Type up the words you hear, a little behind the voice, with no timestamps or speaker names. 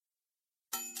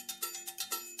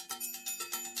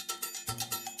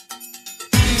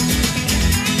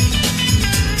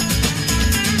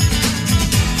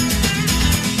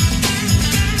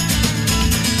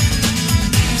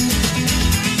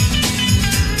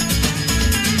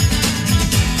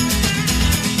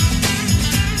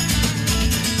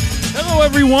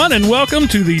everyone, and welcome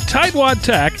to the Tightwad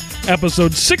Tech,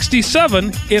 episode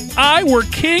 67, If I Were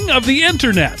King of the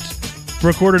Internet,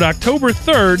 recorded October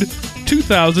 3rd,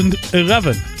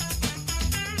 2011.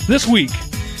 This week,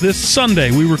 this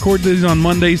Sunday, we recorded these on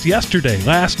Mondays. Yesterday,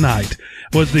 last night,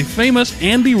 was the famous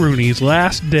Andy Rooney's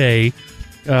last day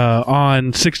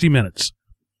on 60 Minutes.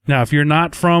 Now, if you're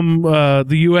not from the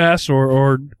U.S.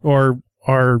 or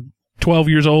are 12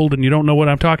 years old and you don't know what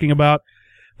I'm talking about,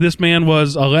 this man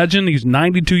was a legend. He's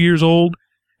 92 years old,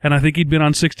 and I think he'd been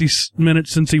on 60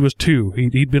 Minutes since he was 2.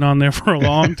 He'd been on there for a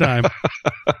long time.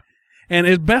 And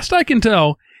as best I can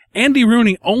tell, Andy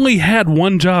Rooney only had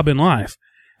one job in life,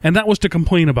 and that was to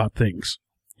complain about things.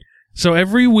 So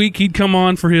every week he'd come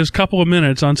on for his couple of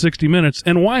minutes on 60 Minutes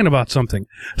and whine about something.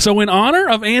 So in honor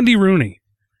of Andy Rooney,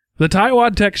 the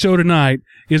Tightwad Tech show tonight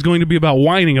is going to be about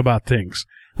whining about things.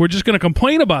 We're just going to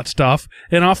complain about stuff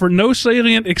and offer no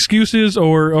salient excuses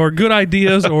or good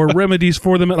ideas or remedies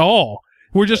for them at all.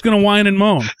 We're just going to whine and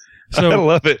moan. So I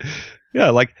love it. Yeah,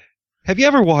 like, have you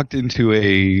ever walked into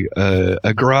a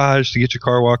garage to get your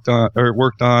car worked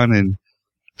on, and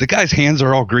the guy's hands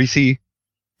are all greasy?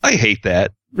 I hate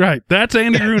that. Right, that's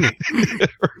Andy Rooney. Right.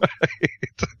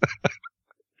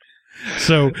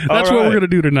 So that's what we're going to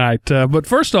do tonight. But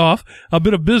first off, a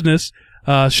bit of business.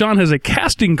 Sean has a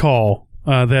casting call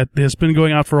that has been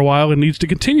going out for a while and needs to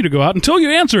continue to go out until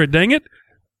you answer it, dang it.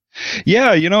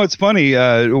 Yeah, it's funny.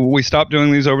 We stopped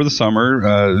doing these over the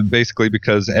summer, basically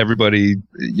because everybody,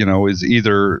 is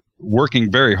either working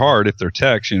very hard if they're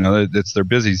techs, it's their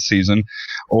busy season,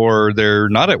 or they're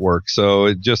not at work. So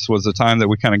it just was a time that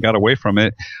we kind of got away from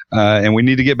it, and we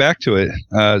need to get back to it.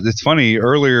 It's funny,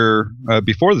 earlier,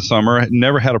 before the summer, I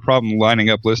never had a problem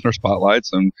lining up listener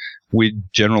spotlights, and we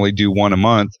generally do one a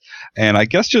month. And I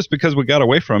guess just because we got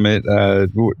away from it,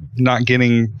 not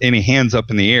getting any hands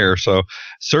up in the air. So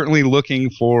certainly looking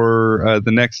for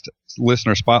the next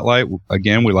listener spotlight.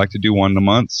 Again, we like to do one a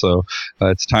month. So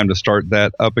it's time to start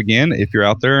that up again. If you're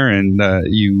out there and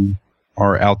you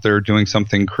are out there doing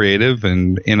something creative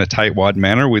and in a tightwad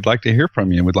manner, we'd like to hear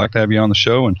from you. We'd like to have you on the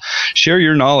show and share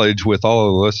your knowledge with all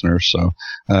of the listeners. So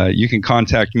you can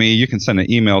contact me. You can send an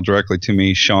email directly to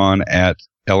me,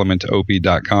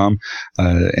 Sean@elementop.com,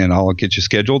 and I'll get you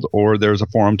scheduled. Or there's a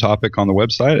forum topic on the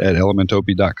website at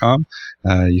elementop.com.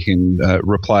 You can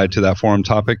reply to that forum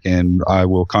topic, and I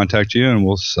will contact you, and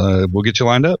we'll get you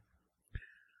lined up.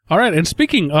 All right, and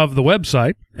speaking of the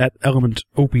website at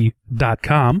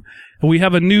elementop.com, we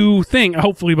have a new thing.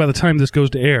 Hopefully by the time this goes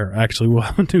to air, actually, we'll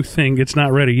have a new thing. It's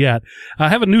not ready yet. I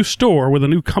have a new store with a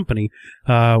new company.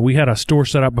 We had a store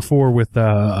set up before with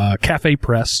Cafe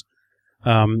Press,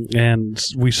 and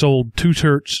we sold two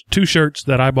shirts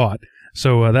that I bought.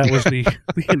 So that was the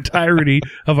entirety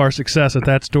of our success at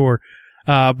that store.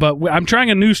 But I'm trying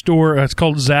a new store. It's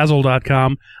called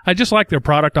Zazzle.com. I just like their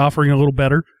product offering a little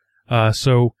better.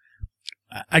 So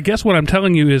I guess what I'm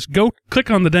telling you is go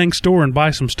click on the dang store and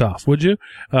buy some stuff, would you?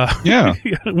 Yeah.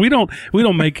 We don't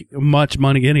make much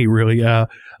money really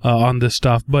on this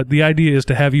stuff, but the idea is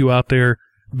to have you out there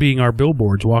being our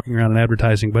billboards, walking around and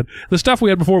advertising. But the stuff we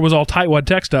had before was all Tightwad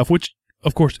Tech stuff, which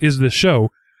of course is this show,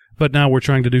 but now we're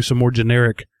trying to do some more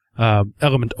generic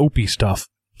Element OP stuff.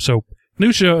 So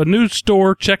new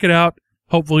store, check it out.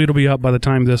 Hopefully it'll be up by the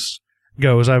time this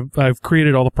goes. I've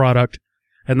created all the product,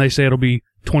 and they say it'll be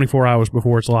 24 hours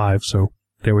before it's live, so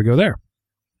there we go there.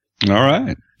 All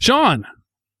right. Sean,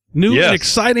 new and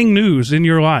exciting news in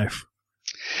your life.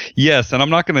 Yes, and I'm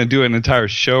not going to do an entire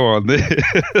show on this.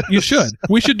 You should.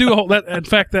 We should do a whole... In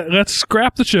fact, let's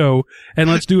scrap the show, and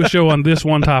let's do a show on this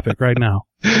one topic right now.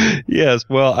 Yes,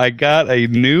 well, I got a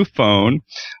new phone,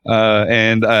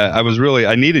 and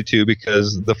I needed to,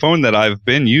 because the phone that I've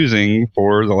been using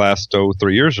for the last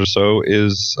 3 years or so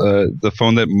is the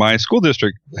phone that my school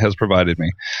district has provided me.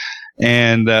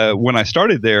 And when I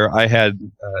started there, I had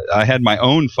my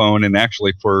own phone, and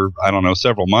actually for,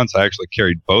 several months, I actually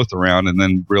carried both around, and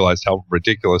then realized how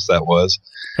ridiculous that was.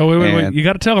 Oh, wait. You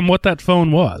got to tell them what that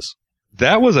phone was.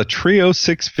 That was a Trio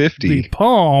 650. The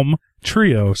Palm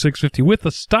Trio 650 with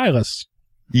a stylus.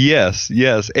 Yes.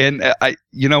 And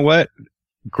you know what?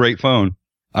 Great phone.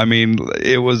 I mean,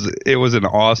 it was an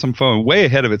awesome phone, way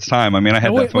ahead of its time. I mean, I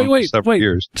had that phone for several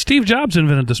years. Steve Jobs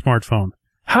invented the smartphone.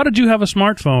 How did you have a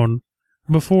smartphone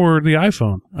before the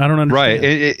iPhone? I don't understand.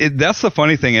 Right. That's the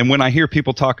funny thing. And when I hear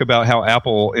people talk about how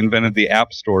Apple invented the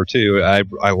App Store too,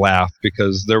 I laugh,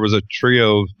 because there was a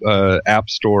Trio App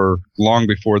Store long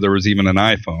before there was even an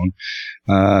iPhone.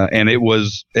 And it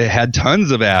had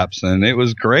tons of apps, and it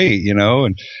was great,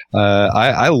 and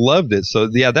I loved it. So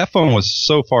yeah, that phone was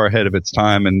so far ahead of its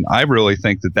time, and I really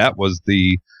think that was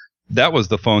the that was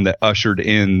the phone that ushered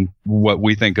in what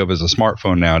we think of as a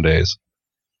smartphone nowadays.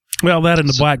 Well, that and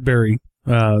the BlackBerry,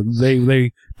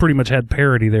 they pretty much had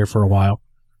parity there for a while.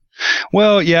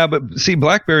 Well, yeah, but see,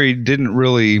 BlackBerry didn't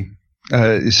really,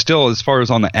 still as far as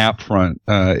on the app front,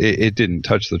 it didn't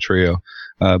touch the Treo.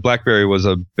 BlackBerry was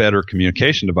a better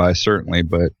communication device, certainly,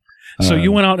 but. So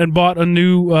you went out and bought a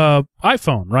new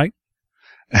iPhone, right?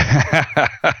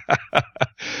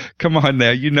 Come on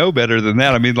now, you know better than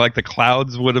that. I mean, like the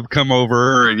clouds would have come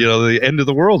over, and the end of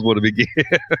the world would have begun.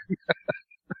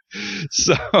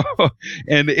 So,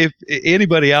 and if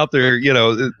anybody out there,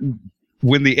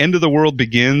 when the end of the world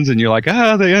begins and you're like,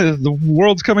 the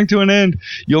world's coming to an end,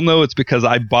 you'll know it's because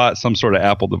I bought some sort of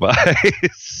Apple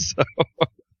device. So,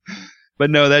 but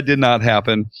no, that did not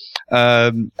happen.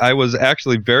 I was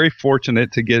actually very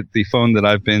fortunate to get the phone that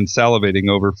I've been salivating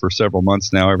over for several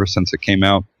months now, ever since it came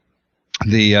out,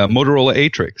 the Motorola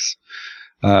Atrix.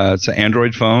 It's an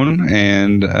Android phone,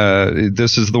 and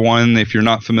this is the one, if you're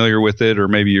not familiar with it, or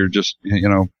maybe you're just,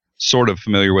 sort of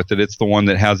familiar with it, it's the one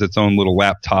that has its own little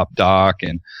laptop dock,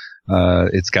 and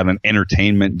it's got an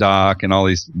entertainment dock and all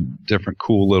these different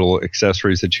cool little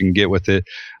accessories that you can get with it.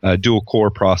 Dual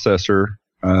core processor.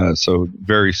 So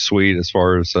very sweet as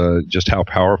far as just how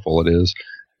powerful it is.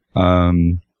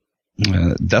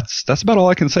 That's about all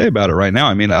I can say about it right now.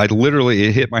 I mean,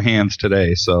 it hit my hands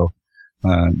today, so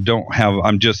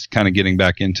I'm just kind of getting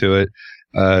back into it.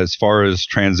 As far as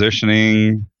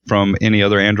transitioning from any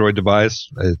other Android device,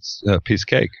 it's a piece of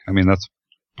cake. I mean, that's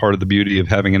part of the beauty of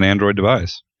having an Android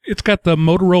device. It's got the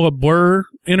Motorola Blur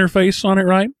interface on it,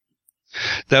 right?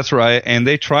 That's right, and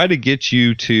they try to get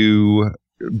you to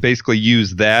basically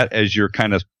use that as your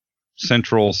kind of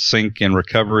central sync and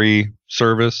recovery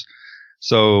service.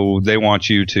 So they want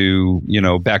you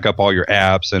to, back up all your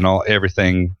apps and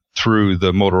everything through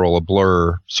the Motorola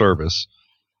Blur service.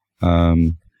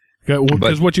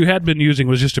 Because what you had been using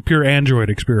was just a pure Android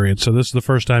experience. So this is the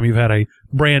first time you've had a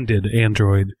branded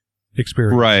Android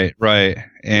experience. Right.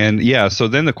 And yeah, so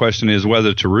then the question is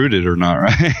whether to root it or not,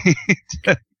 right?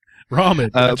 ROM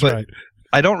it, that's right.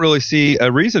 I don't really see a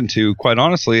reason to, quite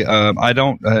honestly. I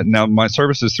don't. Now, my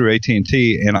service is through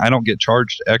AT&T, and I don't get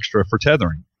charged extra for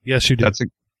tethering. Yes, you do.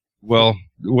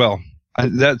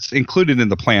 That's included in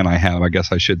the plan I have, I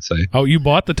guess I should say. Oh, you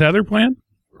bought the tether plan?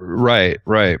 Right.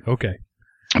 Okay.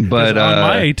 But on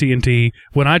my AT&T,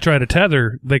 when I try to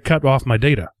tether, they cut off my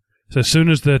data. So as soon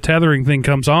as the tethering thing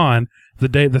comes on, the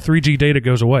 3G data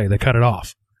goes away. They cut it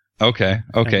off. Okay.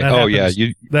 Oh, happens, yeah.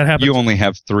 That happens. You only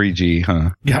have 3G,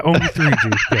 huh? Yeah, only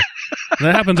 3G. Yeah.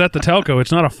 That happens at the telco.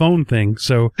 It's not a phone thing,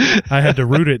 so I had to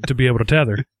root it to be able to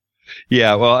tether.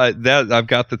 Yeah, well, I've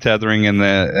got the tethering, and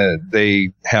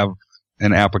they have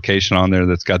an application on there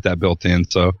that's got that built in.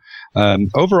 So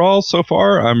overall, so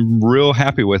far, I'm real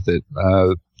happy with it.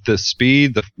 The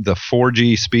speed, the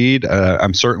 4G speed,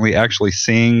 I'm certainly actually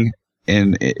seeing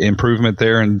an improvement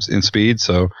there in speed.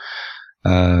 So.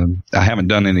 I haven't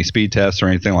done any speed tests or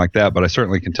anything like that, but I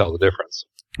certainly can tell the difference.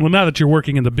 Well, now that you're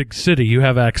working in the big city, you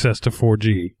have access to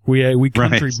 4G. We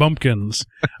country bumpkins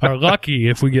are lucky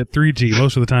if we get 3G.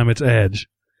 Most of the time, it's Edge.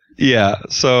 Yeah.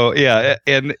 So yeah,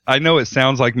 and I know it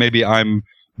sounds like maybe I'm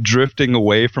drifting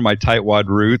away from my tightwad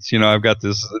roots. I've got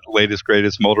this latest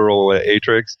greatest Motorola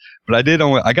Atrix, but I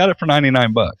got it for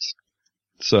 $99.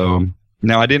 So.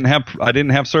 Now I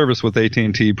didn't have service with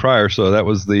AT&T prior, so that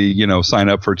was the sign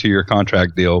up for a 2-year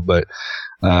contract deal. But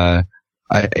I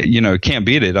can't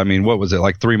beat it. I mean, what was it,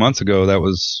 like 3 months ago? That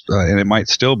was and it might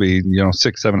still be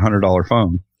 $600-700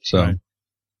 phone. So right.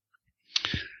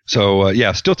 So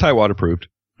yeah, still Tightwad approved.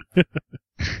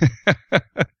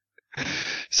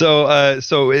 So I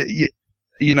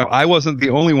wasn't the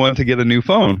only one to get a new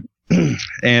phone.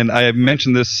 And I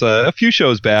mentioned this a few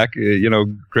shows back.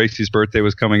 Gracie's birthday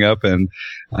was coming up, and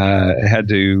I had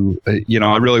to,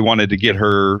 I really wanted to get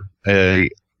her a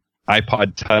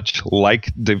iPod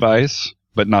Touch-like device,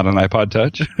 but not an iPod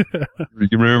Touch.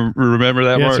 You remember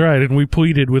that, Mark? That's right. And we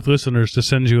pleaded with listeners to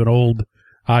send you an old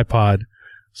iPod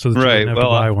so that you didn't have to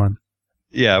buy one.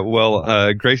 Yeah,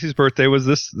 well, Gracie's birthday was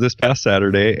this past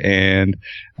Saturday, and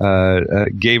I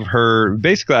gave her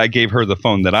the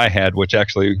phone that I had, which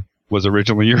actually was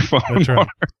originally your phone. That's right.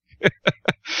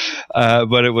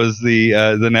 But it was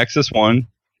the Nexus 1.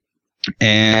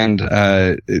 And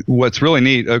what's really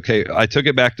neat, okay, I took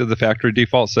it back to the factory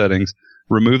default settings,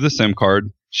 removed the SIM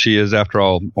card. She is, after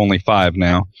all, only 5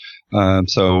 now,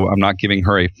 so I'm not giving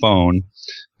her a phone.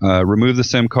 Remove the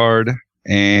SIM card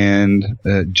and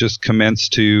just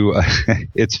commenced to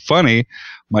it's funny,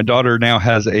 my daughter now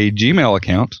has a Gmail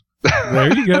account.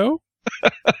 There you go.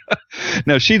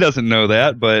 Now, she doesn't know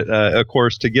that, but of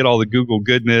course, to get all the Google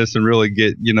goodness and really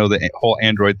get, the whole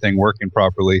Android thing working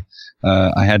properly,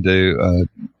 I had to,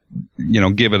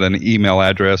 give it an email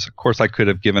address. Of course, I could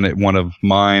have given it one of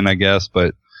mine, I guess,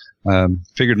 but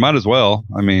figured might as well.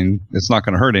 I mean, it's not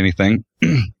going to hurt anything.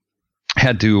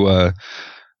 Had to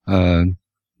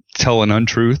tell an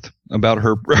untruth about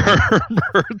her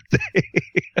birthday.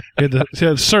 She had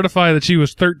to certify that she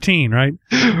was 13, right?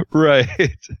 Right.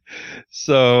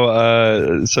 So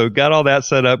got all that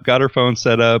set up, got her phone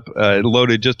set up,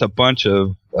 loaded just a bunch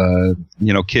of,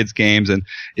 kids games. And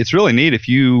it's really neat if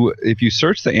you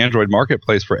search the Android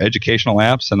marketplace for educational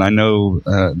apps. And I know,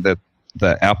 that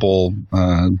the Apple,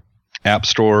 App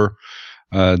Store,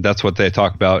 that's what they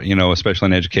talk about, especially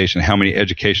in education, how many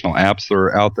educational apps there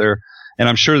are out there. And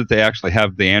I'm sure that they actually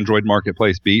have the Android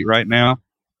marketplace beat right now.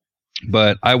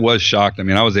 But I was shocked. I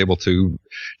mean, I was able to,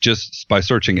 just by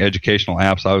searching educational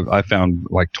apps, I found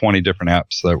like 20 different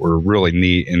apps that were really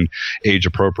neat and age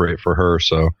appropriate for her.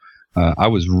 So I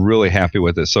was really happy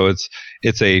with it. So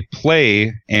it's a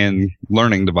play and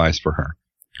learning device for her.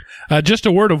 Just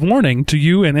a word of warning to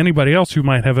you and anybody else who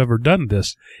might have ever done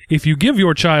this. If you give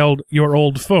your child your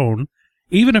old phone,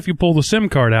 even if you pull the SIM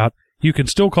card out, you can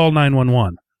still call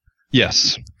 911.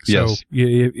 Yes. So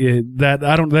yes.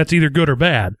 That's either good or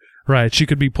bad, right? She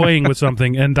could be playing with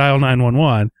something and dial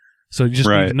 911. So you just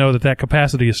need to know that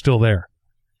capacity is still there.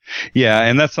 Yeah,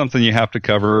 and that's something you have to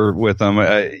cover with them.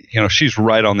 She's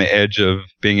right on the edge of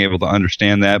being able to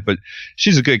understand that, but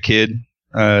she's a good kid.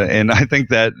 And I think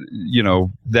that,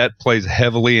 that plays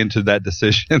heavily into that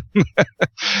decision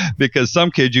because some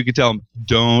kids, you can tell them,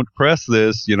 don't press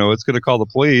this, it's going to call the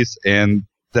police. And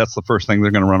that's the first thing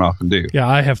they're going to run off and do. Yeah,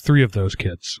 I have 3 of those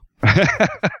kids.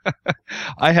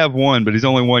 I have one, but he's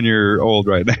only 1 year old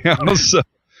right now. So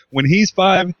when he's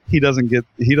 5, he doesn't get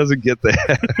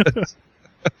that.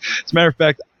 As a matter of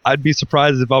fact, I'd be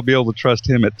surprised if I'll be able to trust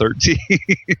him at 13.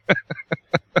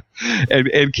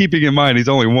 and keeping in mind, he's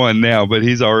only 1 now, but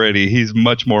he's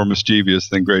much more mischievous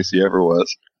than Gracie ever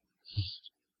was.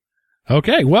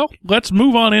 Okay, well, let's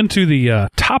move on into the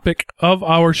topic of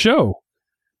our show.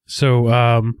 So,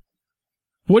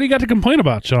 what do you got to complain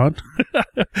about, Sean?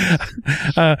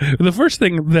 The first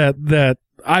thing that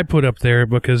I put up there,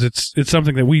 because it's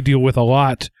something that we deal with a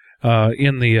lot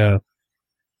in the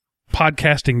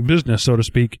podcasting business, so to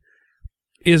speak,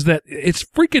 is that it's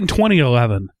freaking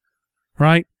 2011,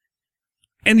 right?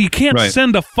 And you can't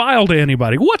send a file to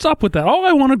anybody. What's up with that? All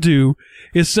I want to do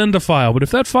is send a file, but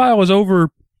if that file is over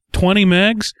 20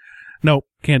 megs, nope,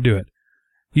 can't do it.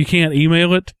 You can't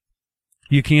email it.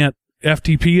 You can't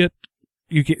FTP it.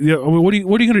 What are you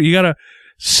going to do? You got to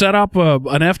set up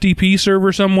an FTP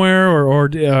server somewhere, or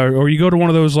you go to one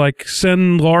of those like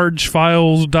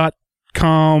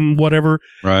sendlargefiles.com, whatever,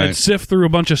 and sift through a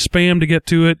bunch of spam to get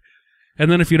to it. And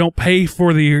then if you don't pay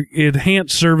for the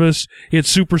enhanced service, it's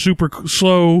super, super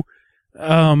slow.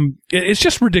 It's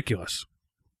just ridiculous.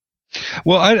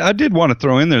 Well, I did want to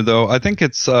throw in there, though. I think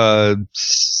it's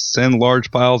Send Large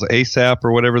Files ASAP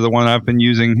or whatever, the one I've been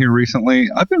using here recently.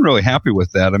 I've been really happy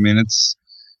with that. I mean, it's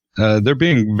they're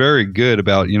being very good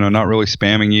about, not really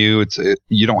spamming you.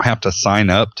 You don't have to sign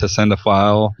up to send a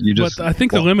file. But I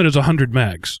think the limit is 100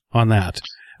 megs on that,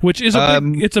 which is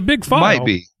it's a big file. Might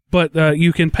be. But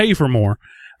you can pay for more.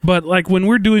 But like when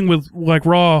we're doing with like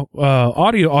raw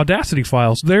audio Audacity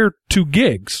files, they're 2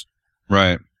 gigs.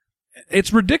 Right.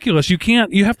 It's ridiculous. You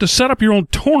have to set up your own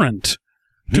torrent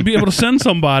to be able to send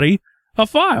somebody a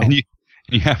file. And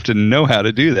you have to know how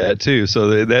to do that too.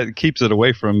 So that keeps it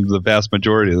away from the vast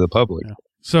majority of the public. Yeah.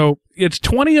 So it's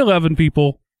 2011,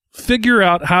 people. Figure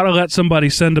out how to let somebody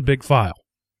send a big file.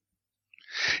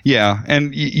 Yeah,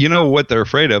 and you know what they're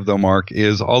afraid of, though, Mark,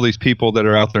 is all these people that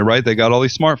are out there, right? They got all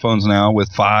these smartphones now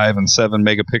with 5 and 7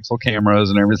 megapixel cameras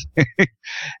and everything,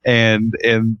 and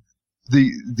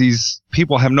these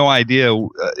people have no idea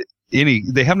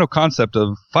they have no concept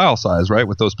of file size, right?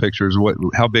 With those pictures,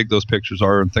 how big those pictures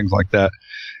are and things like that,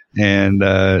 and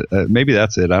maybe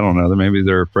that's it. I don't know. Maybe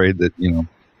they're afraid that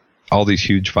all these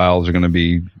huge files are going to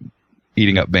be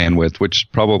eating up bandwidth, which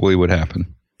probably would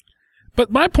happen. But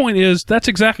my point is, that's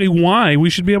exactly why we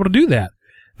should be able to do that.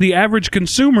 The average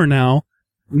consumer now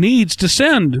needs to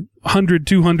send 100,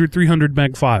 200, 300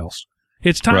 meg files.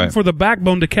 It's time for the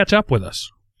backbone to catch up with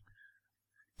us.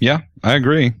 Yeah, I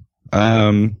agree.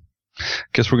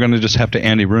 Guess we're going to just have to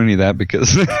Andy Rooney that,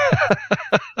 because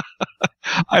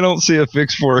I don't see a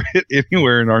fix for it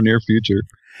anywhere in our near future.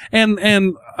 And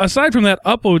aside from that,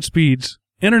 upload speeds,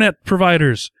 internet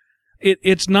providers,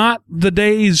 it's not the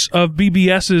days of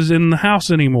BBSs in the house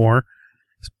anymore.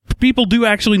 People do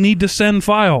actually need to send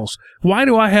files. Why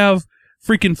do I have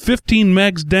freaking 15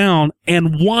 megs down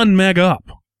and 1 meg up.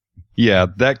 Yeah,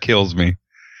 that kills me.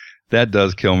 That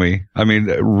does kill me. I mean,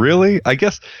 really? I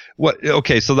guess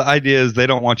okay, so the idea is they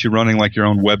don't want you running like your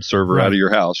own web server out of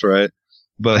your house, right?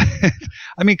 But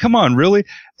I mean, come on, really?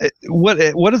 What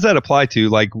does that apply to?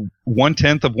 Like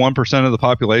 0.1% of the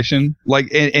population?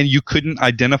 Like, and you couldn't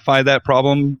identify that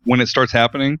problem when it starts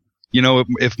happening? You know,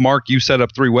 if Mark, you set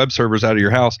up 3 web servers out of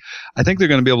your house, I think they're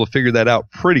going to be able to figure that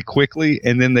out pretty quickly,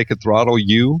 and then they could throttle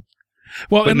you.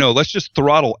 Well, but no, let's just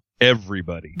throttle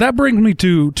everybody. That brings me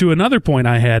to another point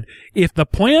I had. If the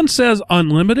plan says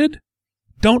unlimited,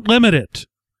 don't limit it.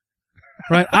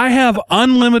 Right? I have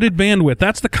unlimited bandwidth.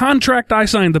 That's the contract I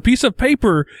signed. The piece of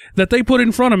paper that they put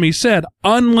in front of me said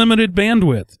unlimited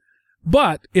bandwidth.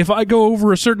 But if I go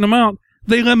over a certain amount,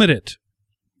 they limit it.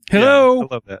 Hello? Yeah,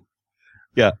 I love that.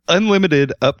 Yeah,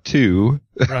 unlimited up to.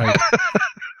 Right.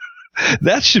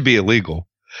 That should be illegal.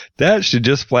 That should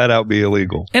just flat out be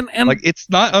illegal. And like, it's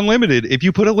not unlimited if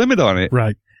you put a limit on it.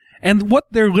 Right. And what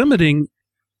they're limiting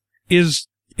is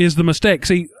the mistake.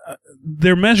 See,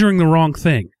 they're measuring the wrong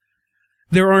thing.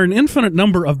 There are an infinite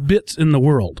number of bits in the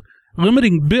world.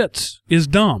 Limiting bits is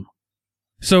dumb.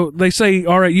 So they say,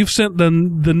 all right, you've sent the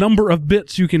number of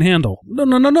bits you can handle.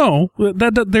 No.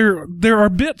 There are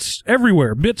bits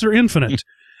everywhere. Bits are infinite.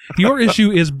 Your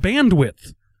issue is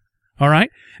bandwidth. All right?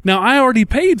 Now, I already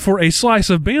paid for a slice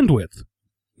of bandwidth.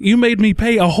 You made me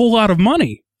pay a whole lot of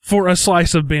money for a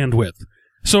slice of bandwidth.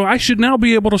 So I should now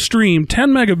be able to stream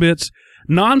 10 megabits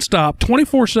nonstop,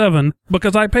 24/7,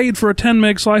 because I paid for a 10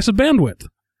 meg slice of bandwidth.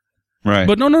 Right.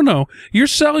 But no. You're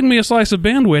selling me a slice of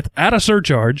bandwidth at a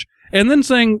surcharge, and then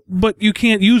saying, but you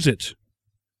can't use it.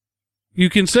 You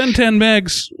can send 10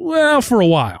 megs, well, for a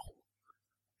while.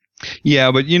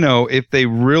 Yeah, but, you know, if they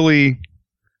really...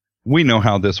 We know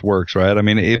how this works, right? I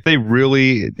mean, if they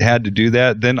really had to do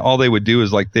that, then all they would do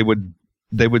is, like, they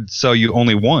would sell you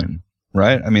only one,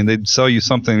 right? I mean, they'd sell you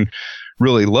something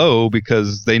really low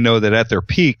because they know that at their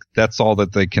peak, that's all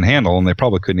that they can handle, and they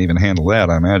probably couldn't even handle that,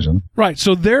 I imagine. Right,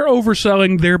 so they're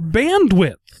overselling their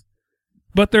bandwidth,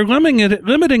 but they're limiting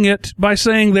it by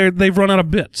saying they've run out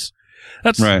of bits.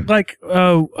 That's right. Like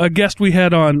a guest we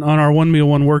had on our One Meal,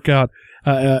 One Workout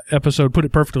episode put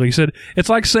it perfectly. He said, it's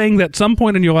like saying that at some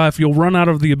point in your life, you'll run out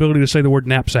of the ability to say the word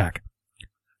knapsack.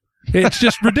 It's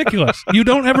just ridiculous. You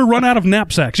don't ever run out of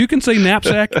knapsacks. You can say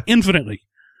knapsack infinitely.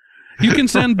 You can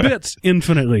send bits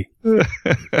infinitely.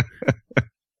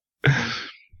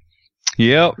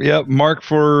 Yep. Mark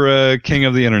for king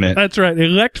of the internet. That's right.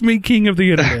 Elect me king of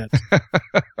the internet.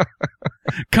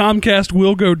 Comcast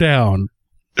will go down.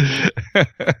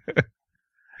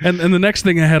 And the next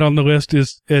thing I had on the list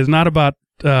is not about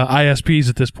ISPs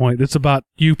at this point. It's about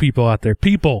you people out there.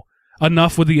 People,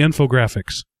 enough with the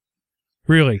infographics.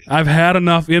 Really, I've had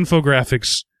enough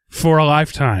infographics for a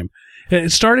lifetime.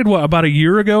 It started, about a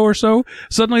year ago or so?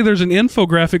 Suddenly there's an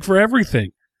infographic for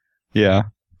everything. Yeah.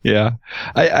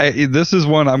 This is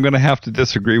one I'm going to have to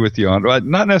disagree with you on.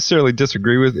 Not necessarily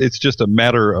disagree with, it's just a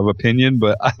matter of opinion,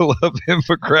 but I love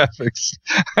infographics.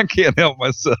 I can't help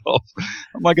myself.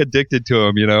 I'm like addicted to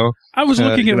them, you know. I was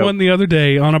looking at one the other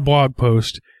day on a blog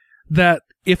post that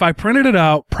if I printed it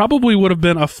out, probably would have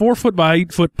been a 4-foot by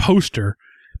 8-foot poster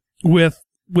with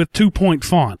 2-point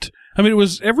font. I mean,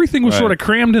 everything was sort of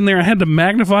crammed in there. I had to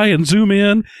magnify and zoom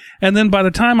in. And then by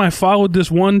the time I followed this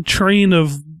one train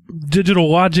of digital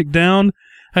logic down,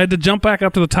 I had to jump back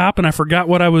up to the top, and I forgot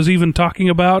what I was even talking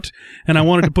about, and I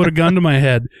wanted to put a gun to my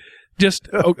head.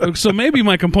 So maybe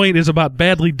my complaint is about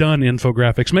badly done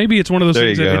infographics. Maybe it's one of those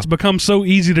things that it's become so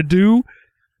easy to do,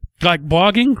 like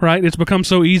blogging, right? It's become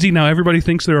so easy now everybody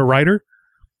thinks they're a writer.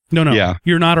 No,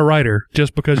 you're not a writer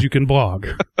just because you can blog.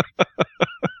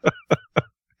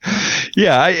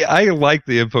 Yeah, I like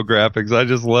the infographics. I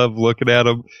just love looking at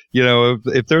them. You know,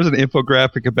 if there's an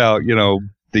infographic about, you know,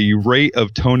 the rate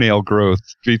of toenail growth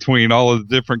between all of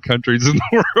the different countries in the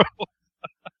world,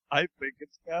 I think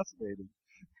it's fascinating.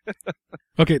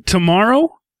 Okay,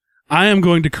 tomorrow I am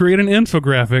going to create an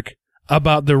infographic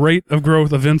about the rate of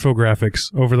growth of infographics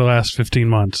over the last 15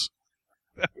 months.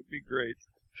 That would be great.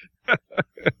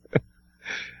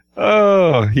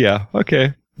 Oh, yeah,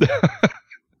 okay.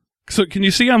 So can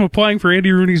you see I'm applying for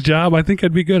Andy Rooney's job? I think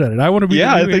I'd be good at it. I want to be.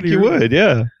 Yeah, I think you would.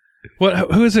 Yeah.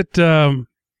 Who is it?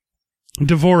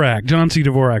 Dvorak. John C.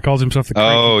 Dvorak calls himself the.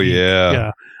 Oh yeah.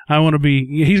 Yeah. I want to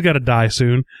be. He's got to die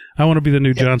soon. I want to be the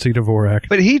new John C. Dvorak.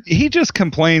 But he just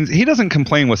complains. He doesn't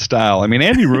complain with style. I mean,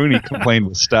 Andy Rooney complained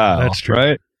with style. That's true.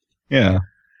 Right? Yeah.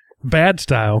 Bad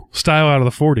style out of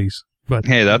the 40s. But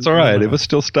hey, that's all right. It was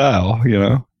still style, you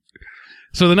know.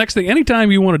 So the next thing,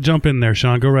 anytime you want to jump in there,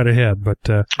 Sean, go right ahead.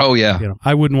 But oh yeah,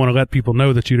 I wouldn't want to let people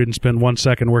know that you didn't spend 1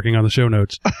 second working on the show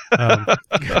notes.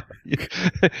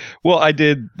 Well, I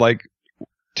did like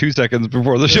 2 seconds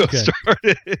before the show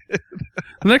started.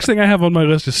 The next thing I have on my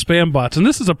list is spam bots, and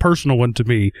this is a personal one to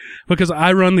me because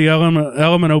I run the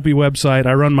Element OP website,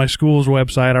 I run my school's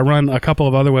website, I run a couple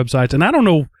of other websites, and I don't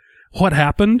know what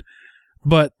happened,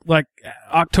 but like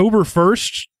October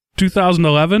 1st,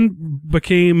 2011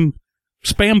 became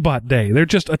spam bot day. They're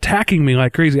just attacking me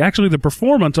like crazy. Actually, the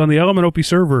performance on the Element OP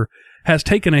server has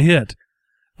taken a hit.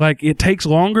 Like, it takes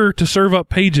longer to serve up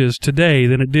pages today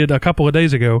than it did a couple of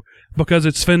days ago because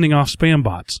it's fending off spam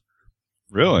bots.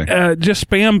 Really? Just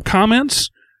spam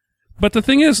comments. But the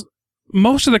thing is,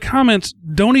 most of the comments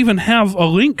don't even have a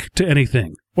link to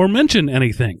anything or mention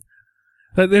anything.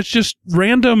 It's just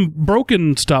random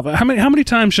broken stuff. How many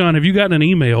times, Sean, have you gotten an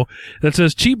email that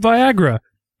says cheap Viagra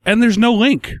and there's no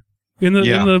link in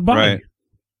the body?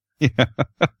 Right. Yeah.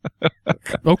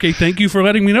 Okay, thank you for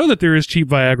letting me know that there is cheap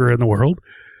Viagra in the world.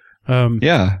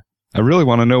 Yeah, I really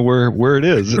want to know where it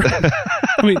is.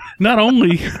 I mean, not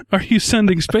only are you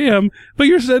sending spam, but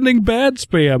you're sending bad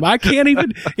spam. I can't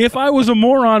even, if I was a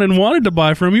moron and wanted to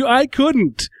buy from you, I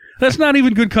couldn't. That's not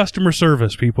even good customer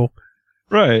service, people.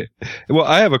 Right. Well,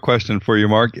 I have a question for you,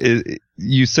 Mark.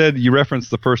 You said you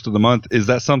referenced the first of the month. Is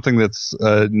that something that's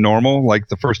normal, like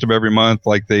the first of every month,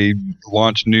 like they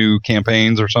launch new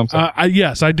campaigns or something?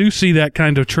 Yes, I do see that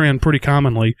kind of trend pretty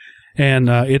commonly. And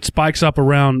it spikes up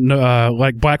around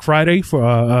like Black Friday,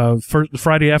 for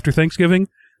Friday after Thanksgiving.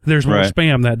 There's more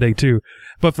spam that day, too.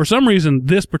 But for some reason,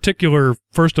 this particular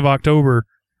 1st of October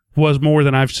was more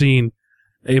than I've seen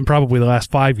in probably the last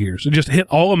 5 years. It just hit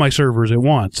all of my servers at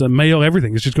once. Mail,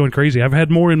 everything. It's just going crazy. I've had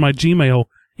more in my Gmail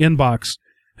inbox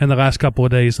in the last couple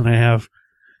of days than I have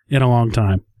in a long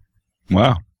time.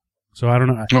 Wow. So I don't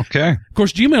know. Okay. Of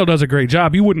course, Gmail does a great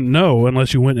job. You wouldn't know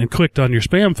unless you went and clicked on your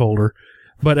spam folder.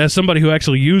 But as somebody who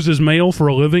actually uses mail for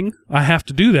a living, I have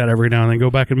to do that every now and then,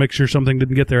 go back and make sure something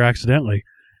didn't get there accidentally.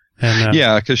 And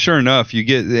yeah, because sure enough, you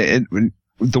get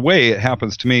the way it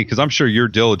happens to me, because I'm sure you're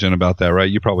diligent about that, right?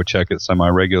 You probably check it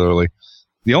semi-regularly.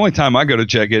 The only time I go to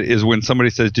check it is when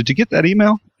somebody says, "Did you get that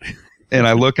email?" And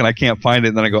I look and I can't find it.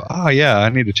 And then I go, "Oh, yeah, I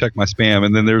need to check my spam."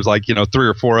 And then there's like, 3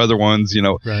 or 4 other ones,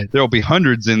 There'll be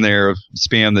hundreds in there of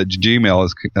spam that Gmail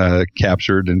has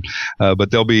captured. And, but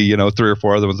there'll be, 3 or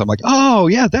 4 other ones. I'm like, "Oh,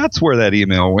 yeah, that's where that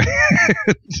email went."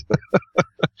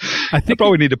 I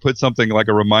probably need to put something like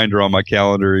a reminder on my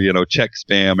calendar, check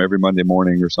spam every Monday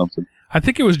morning or something. I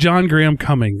think it was John Graham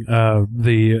Cumming,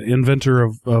 the inventor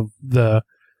of the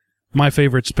my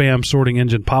favorite spam sorting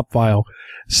engine, Popfile,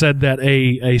 said that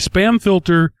a spam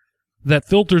filter that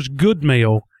filters good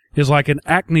mail is like an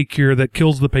acne cure that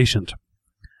kills the patient.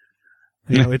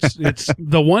 It's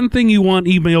the one thing you want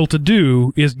email to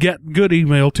do is get good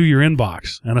email to your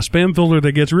inbox, and a spam filter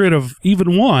that gets rid of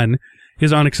even one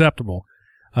is unacceptable.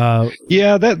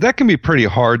 Yeah, that can be pretty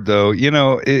hard, though.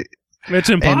 It's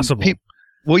impossible.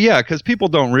 Well, yeah, because people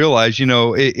don't realize,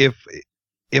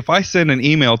 if I send an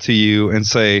email to you and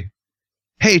say,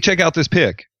 "Hey, check out this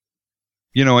pic,"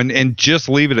 and just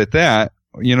leave it at that,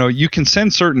 you can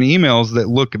send certain emails that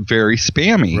look very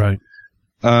spammy. Right.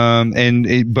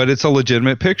 But it's a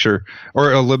legitimate picture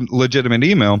or a legitimate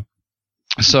email.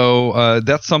 So,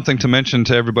 that's something to mention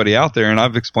to everybody out there. And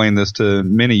I've explained this to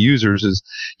many users is,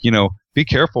 be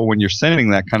careful when you're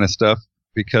sending that kind of stuff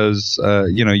because,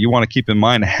 you want to keep in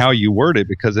mind how you word it,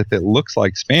 because if it looks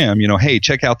like spam, "Hey,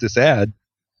 check out this ad,"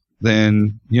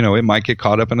 then, it might get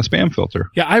caught up in a spam filter.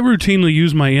 Yeah, I routinely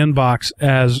use my inbox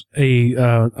as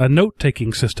a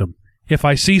note-taking system. If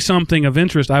I see something of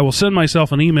interest, I will send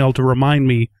myself an email to remind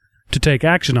me to take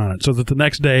action on it so that the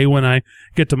next day when I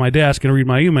get to my desk and read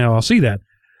my email, I'll see that.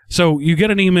 So you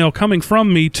get an email coming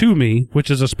from me to me, which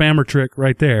is a spammer trick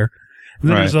right there. And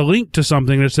then there's a link to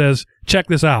something that says, "Check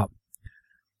this out,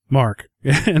 Mark."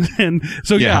 and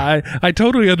so, I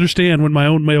totally understand when my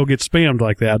own mail gets spammed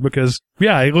like that because,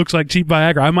 it looks like cheap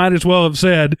Viagra. I might as well have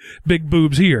said big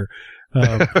boobs here.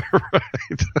 Right.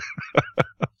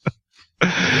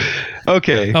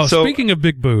 Okay. So, speaking of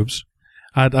big boobs,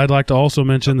 I'd like to also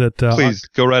mention that please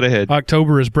go right ahead.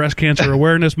 October is Breast Cancer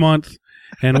Awareness Month,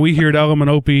 and we here at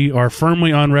Element OP are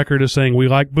firmly on record as saying we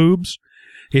like boobs.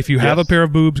 If you have a pair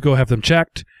of boobs, go have them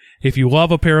checked. If you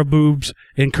love a pair of boobs,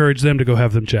 encourage them to go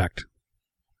have them checked.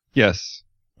 Yes.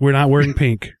 We're not wearing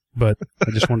pink, but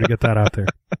I just wanted to get that out there.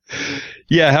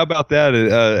 Yeah, how about that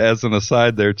as an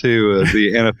aside there, too,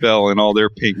 the NFL and all their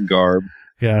pink garb.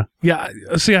 Yeah. Yeah,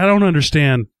 see, I don't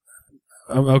understand.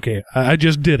 okay, I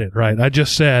just did it, right? I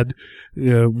just said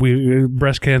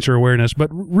breast cancer awareness. But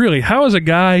really, how is a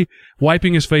guy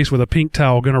wiping his face with a pink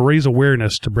towel going to raise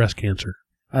awareness to breast cancer?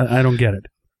 I don't get it.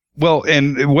 Well,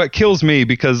 and what kills me,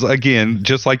 because again,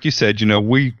 just like you said,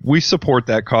 we support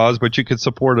that cause, but you could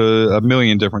support a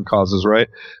million different causes, right?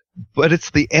 But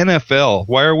it's the NFL.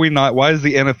 Why is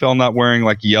the NFL not wearing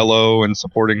like yellow and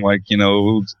supporting like,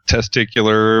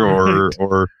 testicular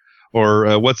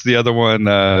or what's the other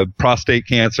one? Prostate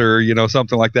cancer,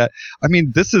 something like that. I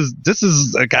mean, this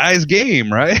is a guy's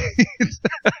game, right?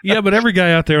 Yeah, but every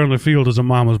guy out there on the field is a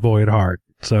mama's boy at heart.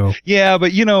 So yeah,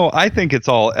 but I think it's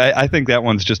all. I think that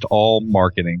one's just all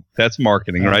marketing. That's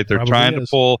marketing, right? They're trying to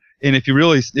pull. And if you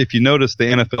notice, the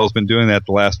NFL's been doing that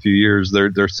the last few years.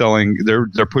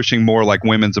 They're pushing more like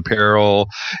women's apparel,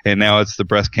 and now it's the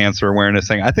breast cancer awareness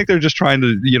thing. I think they're just trying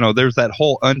to, there's that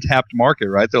whole untapped market,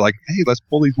 right? They're like, hey, let's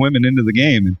pull these women into the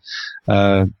game.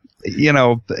 And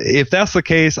if that's the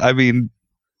case, I mean,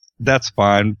 that's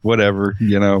fine, whatever,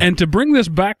 And to bring this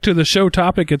back to the show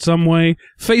topic in some way,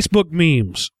 Facebook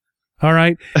memes, all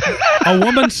right? A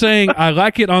woman saying, I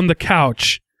like it on the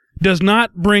couch, does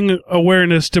not bring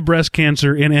awareness to breast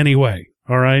cancer in any way,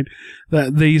 all right?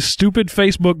 These stupid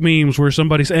Facebook memes where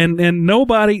somebody's, and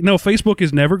Facebook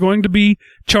is never going to be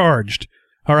charged,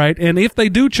 all right? And if they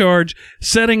do charge,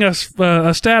 setting a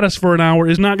status for an hour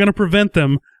is not going to prevent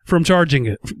them from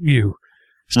charging you.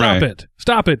 Stop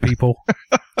it, people.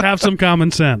 Have some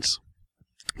common sense.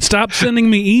 Stop sending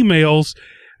me emails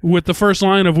with the first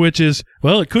line of which is,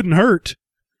 well, it couldn't hurt.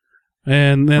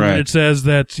 And then it says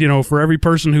that, for every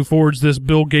person who forwards this,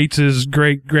 Bill Gates's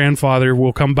great-grandfather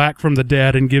will come back from the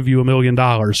dead and give you $1 million.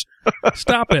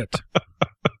 Stop it.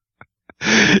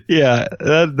 Yeah,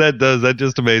 that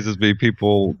just amazes me.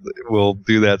 People will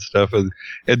do that stuff. And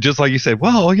just like you said,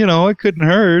 well, it couldn't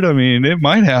hurt. I mean, it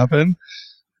might happen.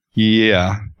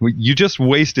 Yeah, you just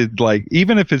wasted, like,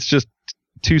 even if it's just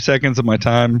 2 seconds of my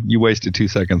time, you wasted 2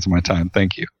 seconds of my time.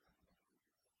 Thank you.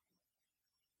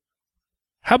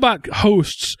 How about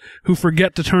hosts who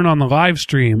forget to turn on the live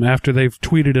stream after they've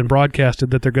tweeted and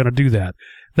broadcasted that they're going to do that?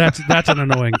 That's an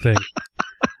annoying thing.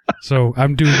 So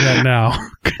I'm doing that now.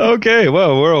 Okay,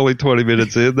 well, we're only 20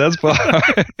 minutes in. That's fine.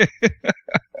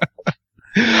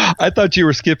 I thought you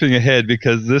were skipping ahead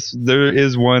because there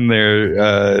is one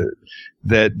there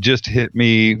that just hit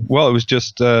me. Well, it was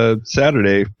just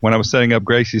Saturday when I was setting up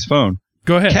Gracie's phone.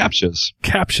 Go ahead.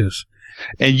 CAPTCHAs.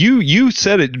 And you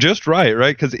said it just right?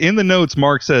 Because in the notes,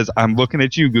 Mark says, I'm looking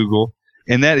at you, Google.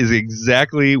 And that is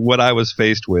exactly what I was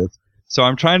faced with. So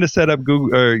I'm trying to set up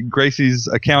Gracie's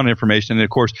account information. And, of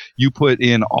course, you put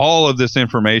in all of this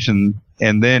information.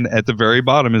 And then at the very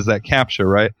bottom is that CAPTCHA,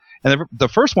 right? And the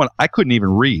first one, I couldn't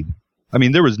even read. I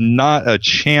mean, there was not a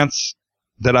chance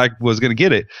that I was going to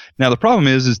get it. Now, the problem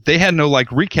is they had no, like,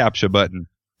 reCAPTCHA button,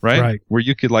 right? Where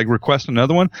you could, like, request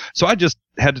another one. So I just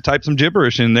had to type some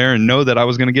gibberish in there and know that I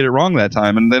was going to get it wrong that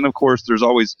time. And then, of course, there's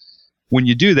always, when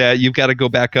you do that, you've got to go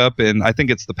back up, and I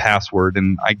think it's the password.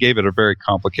 And I gave it a very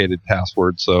complicated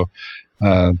password. So,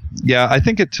 yeah, I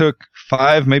think it took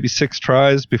 5, maybe 6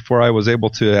 tries before I was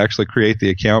able to actually create the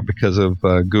account because of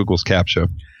Google's CAPTCHA.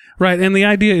 Right, and the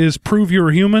idea is prove you're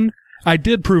a human. I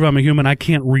did prove I'm a human. I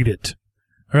can't read it.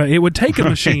 Right, it would take a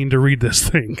machine to read this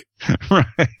thing.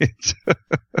 Right.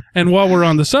 And while we're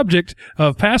on the subject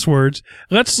of passwords,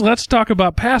 let's talk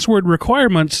about password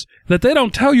requirements that they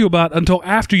don't tell you about until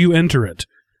after you enter it.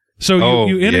 So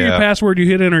you enter your password, you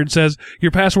hit enter, it says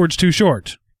your password's too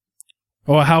short.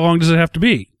 Well, how long does it have to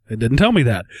be? It didn't tell me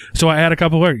that. So I add a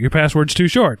couple of your password's too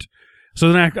short.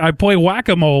 So then I play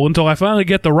whack-a-mole until I finally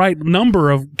get the right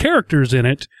number of characters in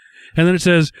it. And then it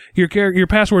says your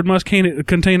password must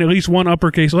contain at least one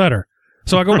uppercase letter.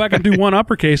 So I go back and do one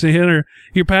uppercase and hit enter.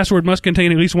 Your password must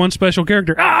contain at least one special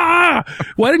character. Ah!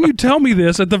 Why didn't you tell me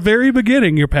this at the very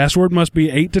beginning? Your password must be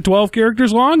 8 to 12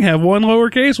 characters long, have one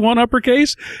lowercase, one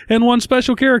uppercase, and one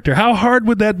special character. How hard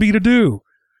would that be to do?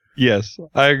 Yes,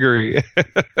 I agree.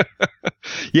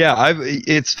 Yeah,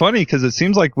 it's funny because it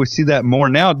seems like we see that more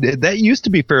now. That used to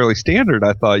be fairly standard,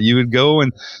 I thought. You would go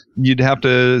and you'd have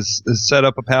to set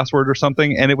up a password or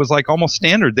something, and it was like almost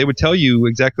standard. They would tell you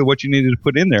exactly what you needed to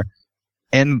put in there.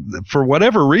 And for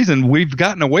whatever reason, we've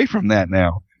gotten away from that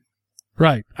now.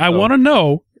 Right. I want to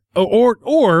know,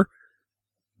 or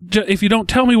if you don't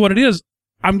tell me what it is,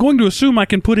 I'm going to assume I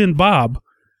can put in Bob,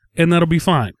 and that'll be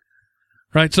fine.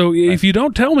 Right. So if you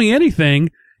don't tell me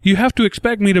anything, you have to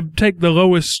expect me to take the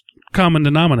lowest common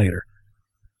denominator.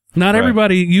 Not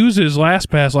everybody uses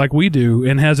LastPass like we do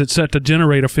and has it set to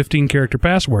generate a 15-character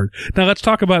password. Now let's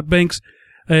talk about banks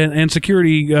and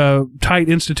security tight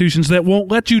institutions that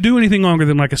won't let you do anything longer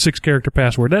than like a 6-character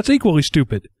password. That's equally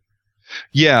stupid.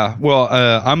 Yeah, well,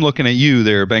 I'm looking at you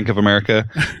there, Bank of America,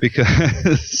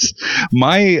 because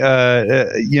my,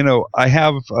 I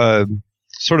have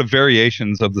sort of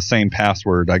variations of the same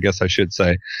password, I guess I should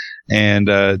say, and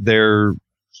they're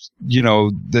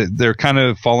kind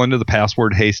of fall into the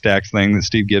password haystacks thing that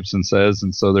Steve Gibson says,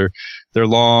 and so they're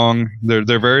long,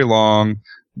 they're very long,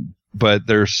 but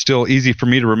they're still easy for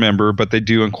me to remember, but they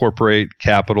do incorporate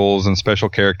capitals and special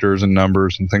characters and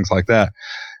numbers and things like that.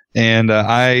 And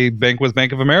I bank with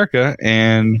Bank of America,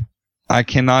 and I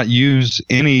cannot use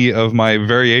any of my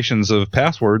variations of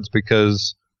passwords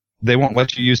because they won't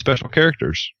let you use special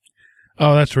characters.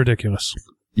 Oh, that's ridiculous.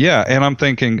 Yeah, and I'm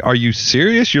thinking, are you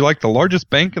serious? You're like the largest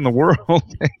bank in the world,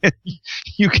 and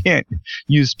you can't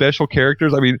use special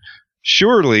characters? I mean,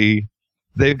 surely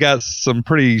they've got some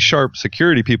pretty sharp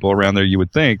security people around there, you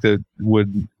would think, that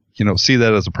would, see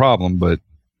that as a problem, but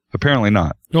apparently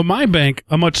not. Well, my bank,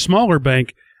 a much smaller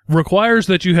bank, requires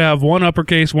that you have one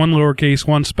uppercase, one lowercase,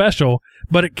 one special,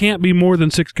 but it can't be more than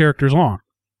 6 characters long.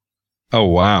 Oh,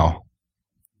 wow.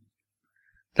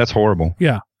 That's horrible.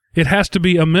 Yeah. It has to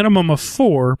be a minimum of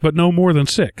 4, but no more than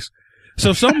 6.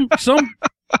 So some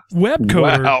web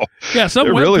coder, wow. Yeah, some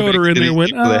They're web really coder in there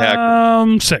went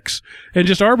 6, and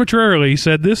just arbitrarily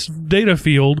said this data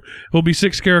field will be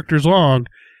 6 characters long.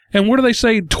 And what do they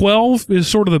say? 12 is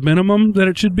sort of the minimum that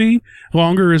it should be.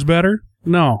 Longer is better.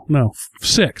 No,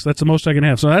 6. That's the most I can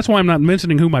have. So that's why I'm not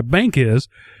mentioning who my bank is,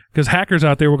 because hackers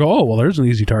out there will go, oh, well, there's an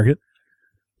easy target.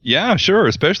 Yeah, sure.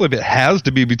 Especially if it has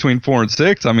to be between 4 and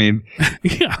 6. I mean,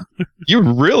 yeah, you're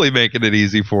really making it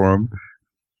easy for them.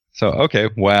 So,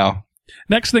 okay, wow.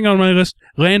 Next thing on my list,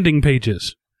 landing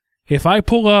pages. If I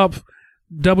pull up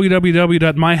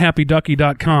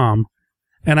www.myhappyducky.com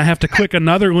and I have to click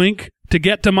another link to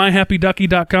get to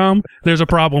myhappyducky.com, there's a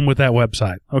problem with that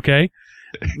website, okay?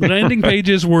 Landing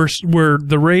pages were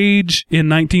the rage in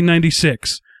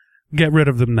 1996. Get rid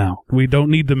of them now. We don't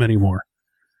need them anymore.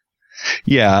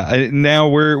 Yeah, now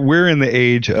we're in the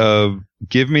age of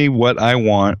give me what I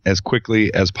want as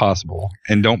quickly as possible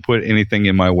and don't put anything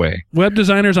in my way. Web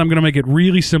designers, I'm going to make it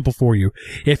really simple for you.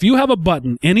 If you have a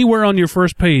button anywhere on your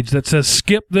first page that says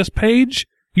skip this page,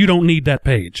 you don't need that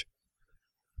page.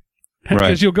 Because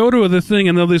right. You'll go to the thing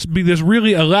and there'll be this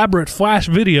really elaborate flash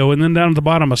video and then down at the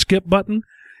bottom a skip button.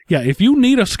 Yeah, if you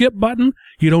need a skip button,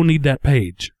 you don't need that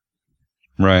page.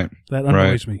 Right. That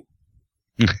annoys me.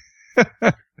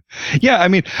 Yeah, I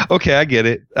mean, okay, I get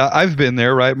it. I've been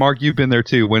there, right? Mark, you've been there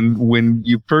too. When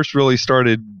you first really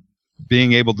started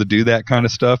being able to do that kind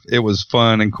of stuff, it was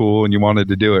fun and cool and you wanted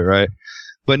to do it, right?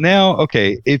 But now,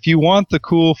 okay, if you want the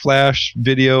cool flash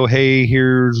video, hey,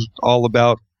 here's all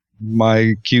about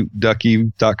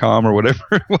mycuteducky.com or whatever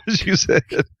it was you said.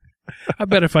 I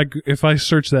bet if I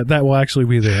search that will actually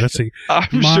be there. Let's see.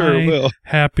 I'm sure it will.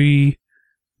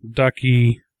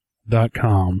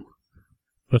 myhappyducky.com.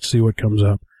 Let's see what comes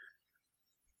up.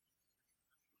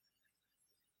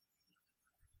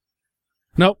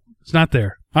 Nope, it's not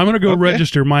there. I'm going to go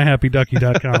register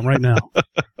myhappyducky.com right now.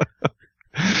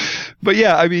 But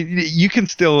yeah, I mean, you can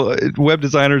still, web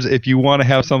designers, if you want to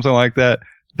have something like that,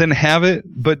 then have it,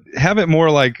 but have it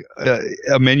more like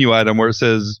a menu item where it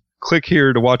says, click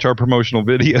here to watch our promotional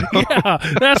video. Yeah,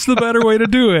 that's the better way to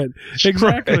do it.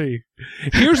 Exactly. Right.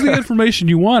 Here's the information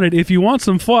you wanted. If you want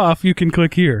some fluff, you can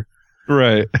click here.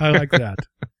 Right. I like that.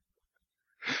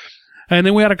 And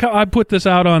then we had I put this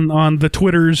out on the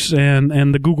Twitters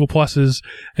and the Google Pluses,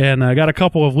 and I got a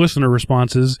couple of listener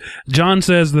responses. John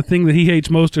says the thing that he hates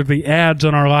most are the ads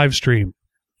on our live stream.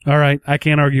 All right, I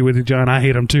can't argue with you, John. I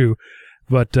hate them too.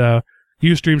 But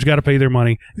Ustream's got to pay their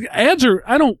money. Ads are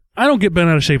I don't get bent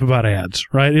out of shape about ads,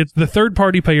 right? It's the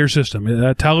third-party payer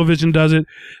system. Television does it.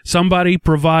 Somebody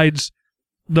provides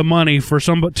the money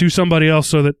to somebody else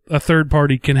so that a third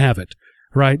party can have it,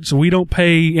 right? So we don't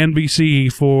pay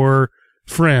NBC for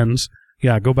Friends.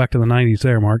 Yeah, go back to the 90s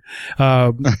there, Mark.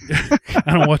 I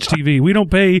don't watch TV. We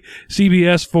don't pay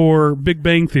CBS for Big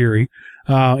Bang Theory.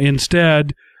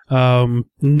 Instead,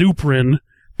 Nuprin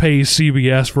pays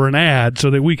CBS for an ad so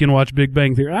that we can watch Big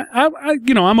Bang Theory.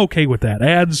 I'm okay with that.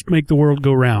 Ads make the world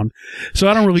go round. So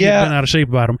I don't really get bent out of shape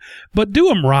about them. But do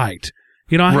them right.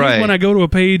 I hate when I go to a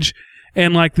page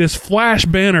and like this flash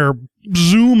banner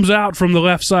zooms out from the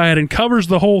left side and covers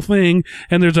the whole thing,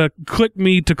 and there's a click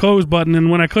me to close button, and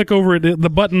when I click over it, the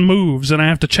button moves, and I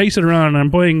have to chase it around, and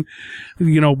I'm playing,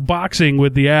 boxing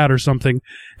with the ad or something.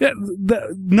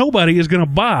 Nobody is going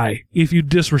to buy if you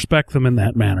disrespect them in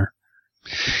that manner.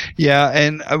 Yeah,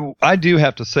 and I do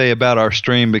have to say about our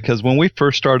stream, because when we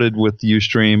first started with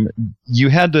Ustream, you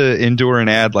had to endure an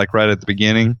ad like right at the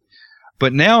beginning.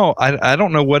 But now I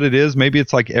don't know what it is. Maybe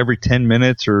it's like every 10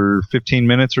 minutes or 15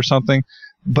 minutes or something.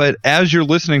 But as you're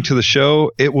listening to the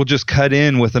show, it will just cut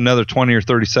in with another 20 or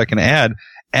 30 second ad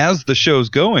as the show's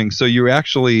going. So you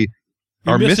actually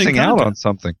are missing out on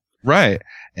something. Right.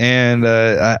 And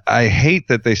I hate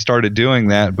that they started doing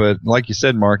that. But like you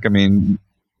said, Mark, I mean,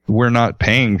 we're not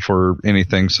paying for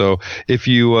anything. So if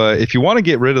you want to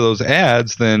get rid of those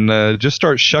ads, then just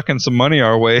start shucking some money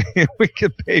our way. We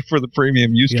could pay for the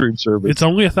premium Ustream service. It's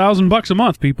only $1,000 a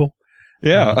month, people.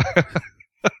 Yeah.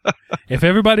 If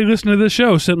everybody listening to this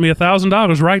show sent me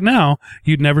 $1,000 right now,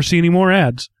 you'd never see any more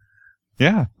ads.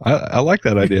 Yeah, I like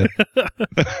that idea.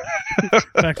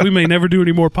 In fact, we may never do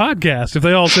any more podcasts if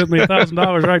they all sent me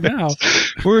 $1,000 right now.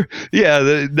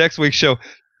 The next week's show.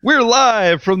 We're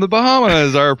live from the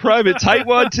Bahamas, our private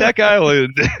tightwad tech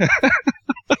island.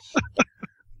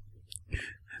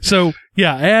 So,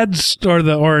 yeah, ads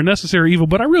are a necessary evil,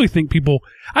 but I really think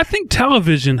I think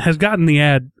television has gotten the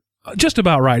ad just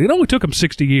about right. It only took them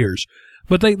 60 years,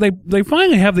 but they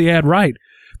finally have the ad right,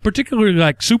 particularly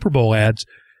like Super Bowl ads.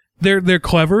 They're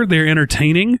clever, they're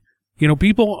entertaining. You know,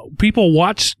 people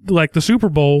watch like the Super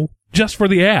Bowl just for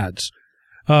the ads.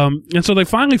 And so they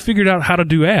finally figured out how to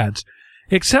do ads.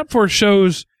 Except for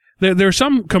shows, there are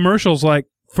some commercials, like,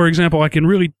 for example, I can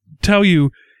really tell you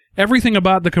everything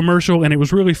about the commercial, and it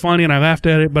was really funny, and I laughed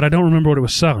at it, but I don't remember what it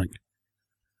was selling.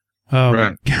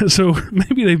 Right. So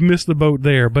maybe they've missed the boat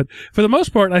there. But for the most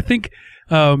part, I think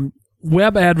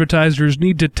web advertisers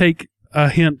need to take a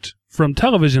hint from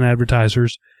television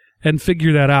advertisers and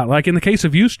figure that out. Like in the case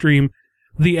of Ustream,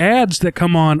 the ads that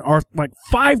come on are like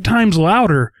 5 times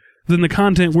louder than the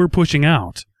content we're pushing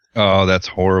out. Oh, that's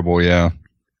horrible, yeah.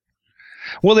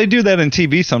 Well, they do that in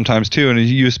TV sometimes, too, and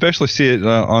you especially see it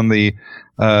on the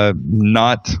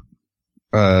not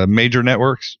major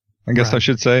networks, I guess. Right. I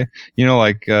should say. You know,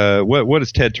 like, what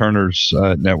is Ted Turner's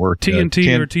network?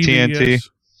 TNT or TV? TNT.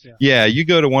 Yes. Yeah, you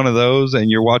go to one of those, and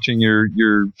you're watching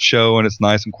your show, and it's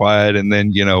nice and quiet, and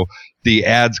then, you know, the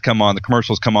ads come on, the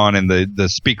commercials come on, and the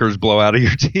speakers blow out of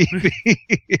your TV.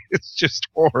 It's just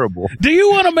horrible. Do you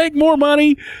want to make more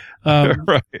money?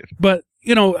 Right. But,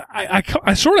 you know,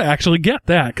 I sort of actually get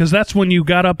that, because that's when you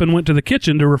got up and went to the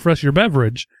kitchen to refresh your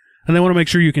beverage, and they want to make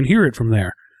sure you can hear it from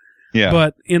there. Yeah.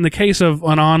 But in the case of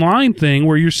an online thing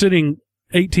where you're sitting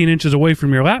 18 inches away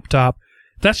from your laptop,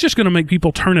 that's just going to make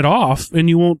people turn it off, and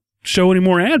you won't show any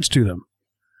more ads to them.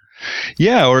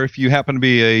 Yeah, or if you happen to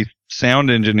be a sound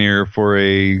engineer for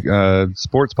a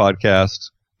sports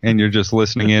podcast, and you're just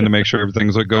listening in to make sure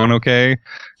everything's going okay,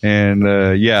 and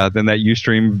then that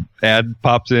Ustream ad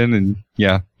pops in, and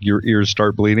your ears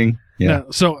start bleeding. Yeah. Now,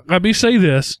 so let me say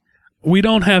this: we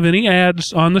don't have any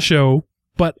ads on the show,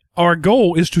 but our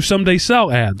goal is to someday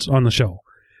sell ads on the show.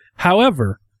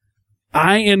 However,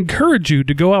 I encourage you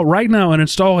to go out right now and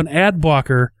install an ad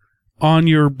blocker on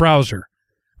your browser,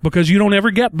 because you don't ever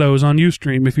get those on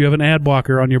Ustream if you have an ad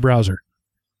blocker on your browser.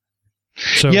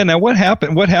 So, yeah, now what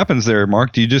happens there,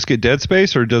 Mark? Do you just get dead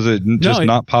space, or does it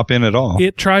not pop in at all?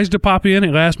 It tries to pop in.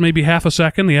 It lasts maybe half a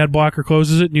second. The ad blocker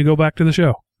closes it, and you go back to the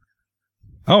show.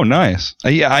 Oh, nice.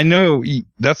 Yeah, I know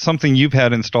that's something you've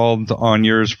had installed on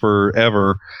yours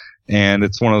forever, and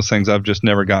it's one of those things I've just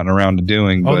never gotten around to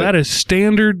doing. Oh, that is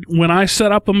standard. When I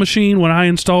set up a machine, when I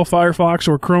install Firefox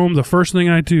or Chrome, the first thing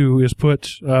I do is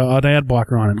put an ad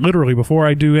blocker on it, literally before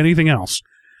I do anything else.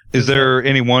 Is there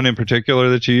any one in particular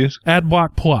that you use?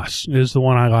 AdBlock Plus is the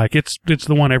one I like. It's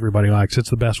the one everybody likes. It's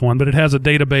the best one, but it has a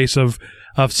database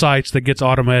of sites that gets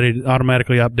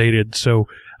automatically updated. So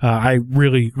I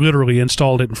really literally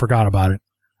installed it and forgot about it.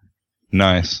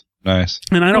 Nice.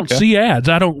 And I don't see ads.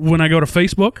 When I go to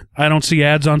Facebook, I don't see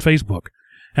ads on Facebook.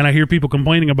 And I hear people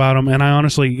complaining about them, and I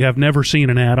honestly have never seen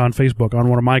an ad on Facebook on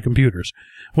one of my computers.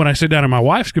 When I sit down on my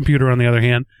wife's computer, on the other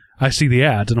hand, I see the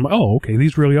ads, and I'm like, oh, okay,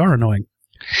 these really are annoying.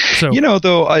 So, you know,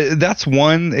 though, that's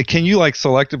one. Can you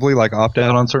selectively opt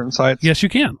out on certain sites? Yes, you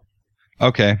can.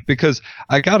 Okay, because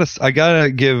I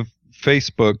gotta give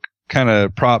Facebook kind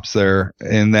of props there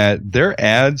in that their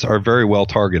ads are very well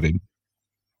targeted.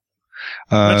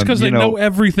 That's because they know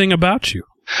everything about you.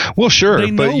 Well, sure,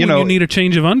 they know but when you need a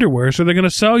change of underwear, so they're going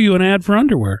to sell you an ad for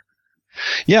underwear.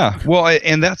 Yeah, well,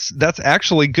 and that's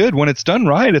actually good when it's done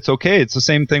right. It's okay. It's the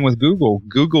same thing with Google.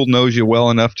 Google knows you well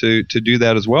enough to do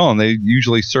that as well, and they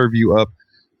usually serve you up,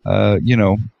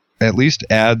 at least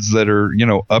ads that are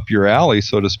up your alley,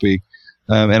 so to speak.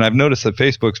 And I've noticed that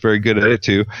Facebook's very good at it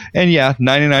too. And yeah,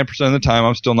 99% of the time,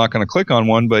 I'm still not going to click on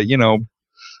one, but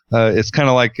It's kind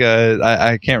of like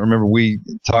I can't remember. We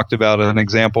talked about an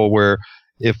example where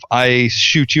if I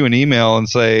shoot you an email and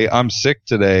say I'm sick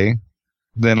today,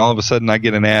 then all of a sudden I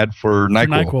get an ad for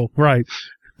NyQuil. Right.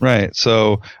 Right.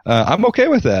 So I'm okay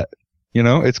with that. You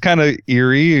know, it's kind of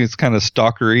eerie. It's kind of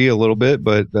stalkery a little bit,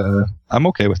 but I'm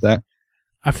okay with that.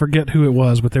 I forget who it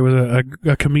was, but there was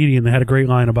a comedian that had a great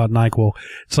line about NyQuil.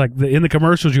 It's like in the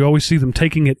commercials, you always see them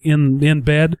taking it in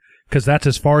bed because that's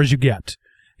as far as you get.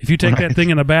 If you take that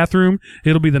thing in a bathroom,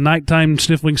 it'll be the nighttime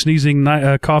sniffling, sneezing,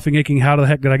 coughing, aching, how the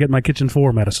heck did I get my kitchen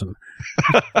floor medicine?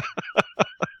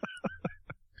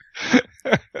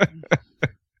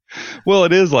 Well,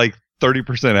 it is like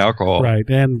 30% alcohol. Right,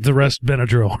 and the rest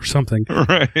Benadryl or something.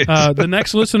 Right. The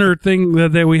next listener thing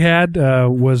that we had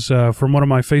was from one of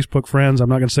my Facebook friends. I'm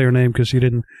not going to say her name because she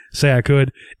didn't say I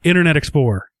could. Internet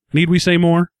Explorer. Need we say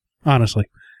more? Honestly.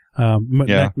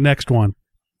 Next one.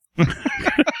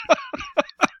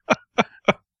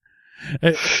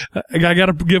 I got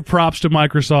to give props to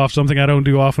Microsoft, something I don't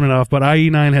do often enough, but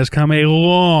IE9 has come a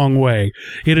long way.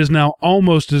 It is now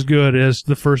almost as good as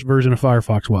the first version of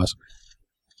Firefox was.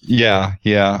 Yeah.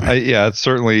 It's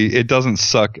certainly, it doesn't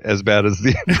suck as bad as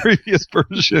the previous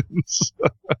versions.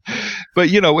 But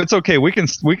you know, it's okay. We can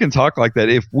talk like that.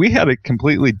 If we had a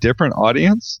completely different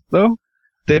audience, though,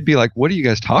 they'd be like, "What are you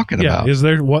guys talking about? Is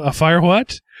there a fire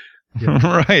what?"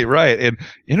 Yeah. Right. And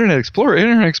Internet Explorer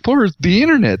is the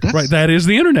internet. Right. That is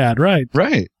the internet. Right.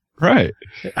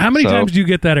 How many times do you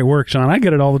get that at work, Sean? I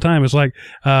get it all the time. It's like,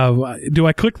 do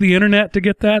I click the internet to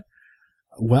get that?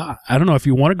 Well, I don't know. If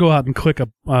you want to go out and click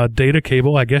a data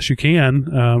cable, I guess you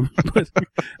can.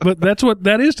 But that's what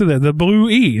that is to them. The blue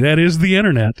E. That is the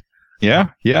internet.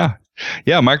 Yeah.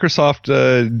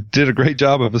 Microsoft did a great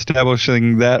job of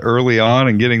establishing that early on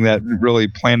and getting that really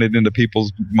planted into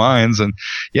people's minds. And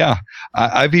yeah,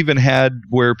 I've even had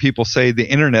where people say the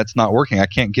internet's not working. I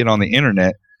can't get on the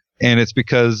internet, and it's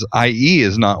because IE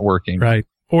is not working. Right.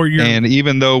 And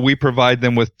even though we provide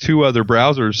them with two other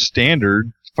browsers,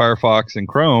 standard Firefox and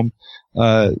Chrome,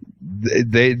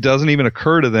 it doesn't even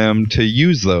occur to them to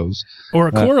use those. Or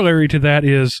a corollary to that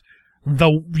is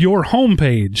your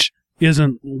homepage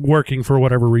isn't working for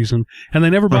whatever reason, and they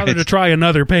never bothered to try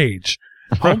another page.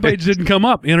 Homepage didn't come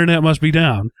up. Internet must be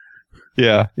down.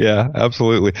 Yeah,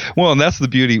 absolutely. Well, and that's the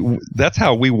beauty. That's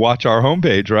how we watch our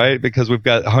homepage, right? Because we've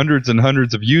got hundreds and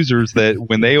hundreds of users that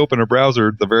when they open a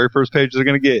browser, the very first page they're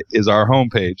going to get is our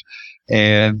homepage.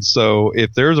 And so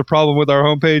if there's a problem with our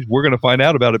homepage, we're going to find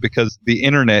out about it because the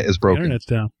internet is broken. The internet's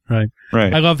down.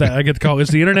 Right. I love that. I get the call. Is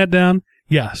the internet down?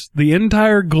 Yes. The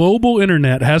entire global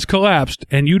internet has collapsed,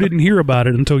 and you didn't hear about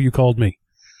it until you called me.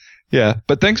 Yeah.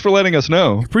 But thanks for letting us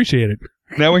know. Appreciate it.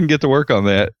 Now we can get to work on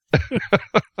that.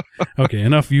 Okay,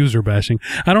 enough user bashing.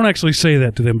 I don't actually say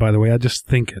that to them, by the way. I just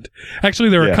think it. Actually,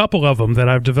 there are a couple of them that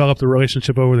I've developed a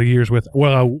relationship over the years with.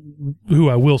 Well, who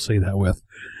I will say that with.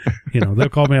 You know, they'll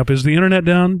call me up. Is the internet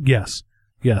down? Yes.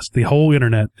 The whole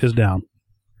internet is down.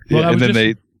 Well, and then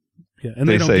they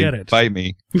don't say, get it. Bite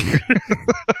me.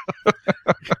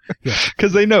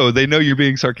 Because they know you're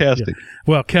being sarcastic. Yeah.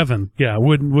 Well, Kevin,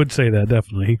 would say that,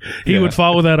 definitely. He would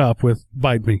follow that up with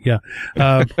bite me,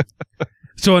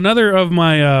 So another of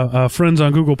my friends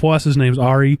on Google Plus, his name's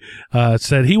Ari,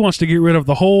 said he wants to get rid of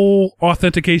the whole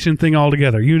authentication thing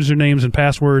altogether, usernames and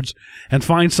passwords, and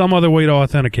find some other way to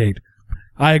authenticate.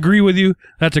 I agree with you.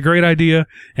 That's a great idea.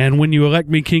 And when you elect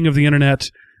me king of the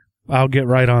internet, I'll get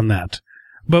right on that.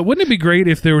 But wouldn't it be great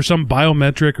if there was some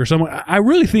biometric or some? I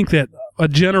really think that a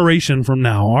generation from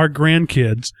now, our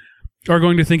grandkids are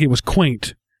going to think it was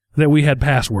quaint that we had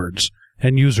passwords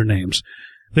and usernames.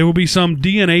 There will be some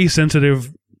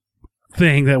DNA-sensitive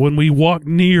thing that when we walk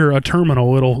near a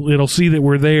terminal, it'll see that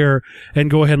we're there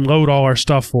and go ahead and load all our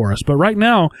stuff for us. But right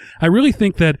now, I really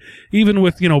think that even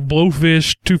with,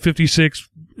 Blowfish, 256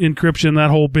 encryption, that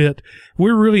whole bit,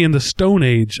 we're really in the stone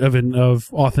age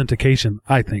of authentication,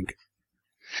 I think.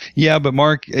 Yeah, but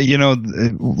Mark,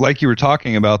 like you were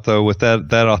talking about though, with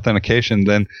that authentication,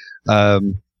 then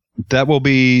that'll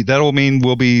mean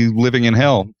we'll be living in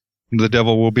hell. The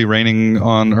devil will be reigning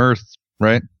on earth,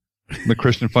 right? The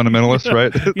Christian fundamentalists,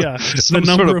 right? Yeah, some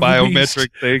sort of biometric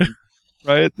thing,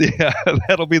 right? Yeah,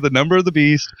 that'll be the number of the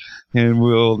beast, and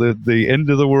the end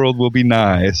of the world will be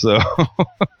nigh. So,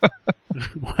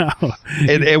 wow.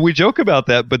 And we joke about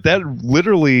that, but that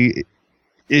literally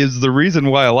is the reason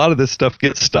why a lot of this stuff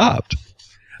gets stopped.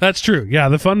 That's true. Yeah,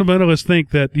 the fundamentalists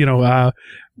think that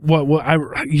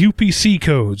UPC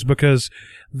codes, because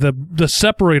the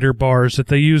separator bars that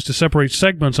they use to separate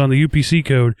segments on the UPC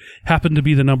code happen to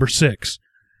be the number 6,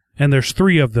 and there's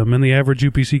 3 of them in the average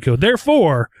UPC code.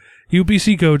 Therefore,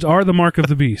 UPC codes are the mark of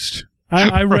the beast.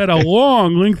 I read a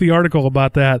long, lengthy article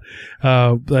about that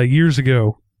years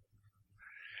ago.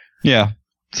 Yeah.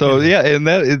 So yeah, and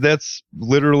that's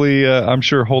literally, I'm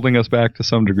sure, holding us back to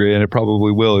some degree, and it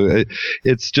probably will.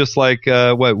 It's just like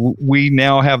what we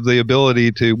now have the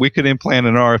ability to. We could implant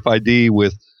an RFID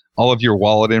with all of your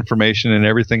wallet information and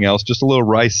everything else, just a little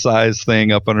rice size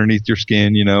thing up underneath your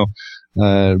skin,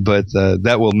 but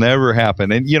that will never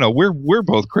happen. And we're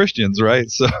both Christians, right?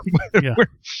 So yeah.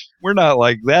 we're not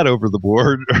like that over the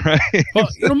board, right?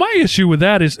 Well, my issue with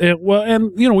that is,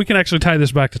 we can actually tie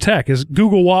this back to tech. Is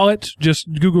Google Wallet?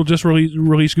 Google just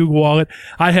released Google Wallet.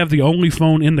 I have the only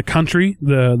phone in the country,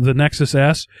 the Nexus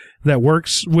S, that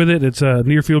works with it. It's a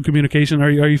near field communication. Are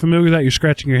you familiar with that? You're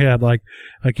scratching your head like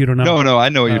you don't know. No, I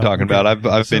know what you're talking about.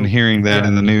 I've been hearing that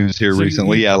in the news here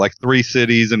recently. Like 3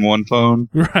 cities and 1 phone.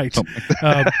 Right.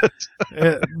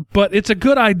 But it's a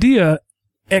good idea,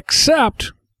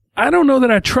 except I don't know that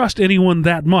I trust anyone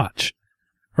that much.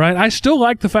 Right? I still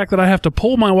like the fact that I have to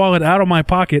pull my wallet out of my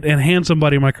pocket and hand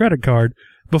somebody my credit card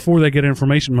before they get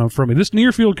information from me. This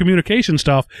near-field communication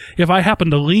stuff, if I happen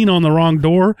to lean on the wrong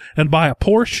door and buy a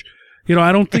Porsche,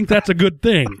 I don't think that's a good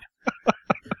thing.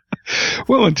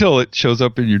 Well, until it shows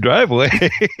up in your driveway.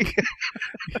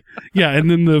 Yeah, and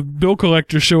then the bill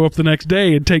collectors show up the next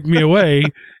day and take me away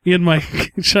in my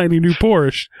shiny new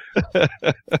Porsche.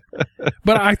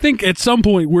 But I think at some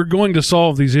point we're going to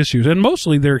solve these issues, and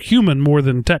mostly they're human more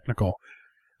than technical.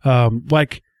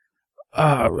 Big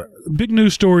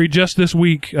news story just this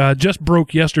week, just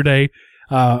broke yesterday,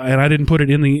 and I didn't put it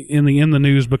in the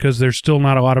news because there's still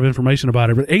not a lot of information about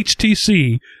it. But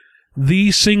HTC,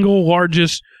 the single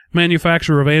largest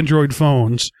manufacturer of Android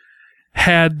phones,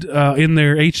 had in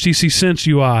their HTC Sense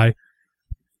UI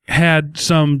had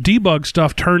some debug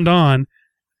stuff turned on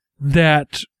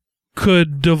that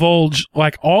could divulge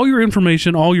like all your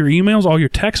information, all your emails, all your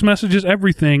text messages,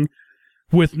 everything,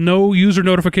 with no user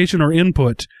notification or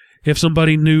input if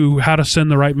somebody knew how to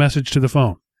send the right message to the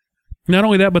phone. Not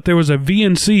only that, but there was a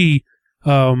VNC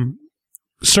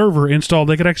server installed.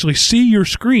 They could actually see your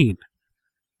screen.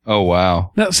 Oh,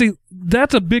 wow. Now, see,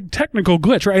 that's a big technical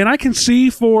glitch, right? And I can see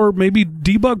for maybe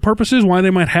debug purposes why they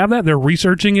might have that. They're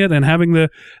researching it, and having the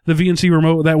VNC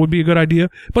remote, that would be a good idea.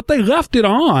 But they left it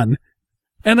on,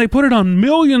 and they put it on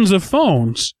millions of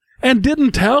phones and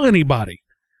didn't tell anybody.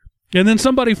 And then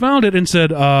somebody found it and said,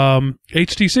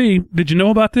 HTC, did you know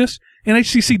about this? And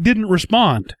HTC didn't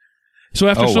respond. So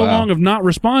after long of not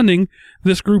responding,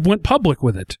 this group went public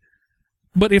with it.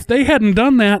 But if they hadn't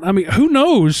done that, I mean, who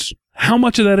knows how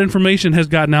much of that information has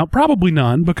gotten out? Probably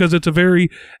none, because it's a very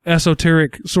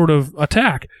esoteric sort of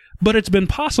attack. But it's been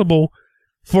possible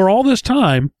for all this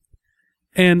time,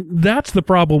 and that's the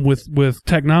problem with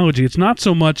technology. It's not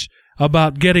so much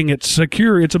about getting it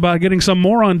secure. It's about getting some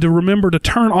moron to remember to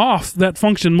turn off that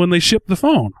function when they ship the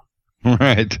phone.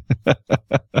 Right.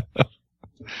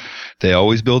 They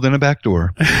always build in a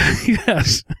backdoor.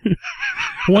 Yes.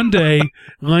 One day,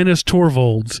 Linus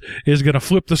Torvalds is going to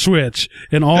flip the switch,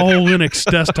 and all Linux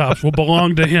desktops will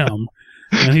belong to him.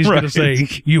 And he's going to say,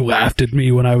 "You laughed at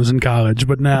me when I was in college,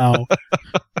 but now."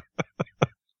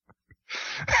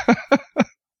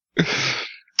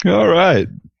 All right.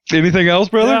 Anything else,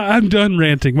 brother? I'm done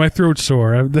ranting. My throat's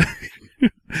sore.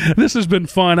 This has been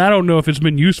fun. I don't know if it's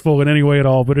been useful in any way at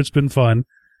all, but it's been fun.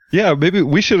 Yeah, maybe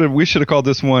we should have called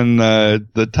this one the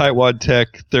Tightwad Tech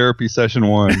Therapy Session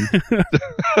 1.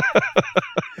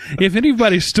 If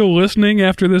anybody's still listening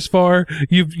after this far,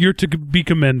 you're to be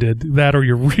commended. That, or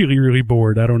you're really, really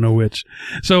bored. I don't know which.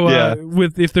 So,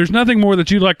 if there's nothing more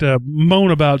that you'd like to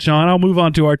moan about, Sean, I'll move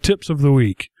on to our tips of the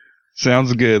week.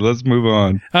 Sounds good. Let's move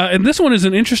on. And this one is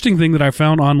an interesting thing that I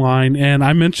found online, and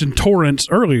I mentioned torrents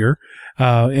earlier.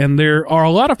 And there are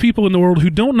a lot of people in the world who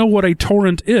don't know what a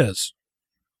torrent is.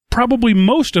 Probably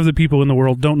most of the people in the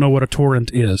world don't know what a torrent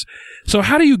is. So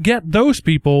how do you get those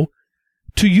people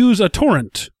to use a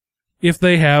torrent if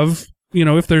they have,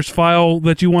 if there's file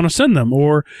that you want to send them,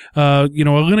 or, a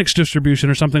Linux distribution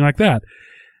or something like that?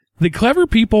 The clever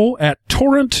people at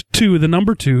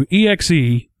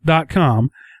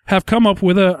torrent2exe.com have come up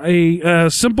with a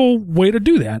simple way to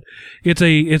do that.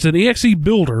 It's an exe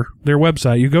builder, their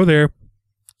website. You go there,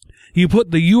 you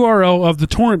put the URL of the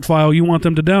torrent file you want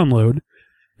them to download,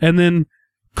 and then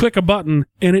click a button,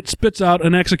 and it spits out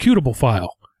an executable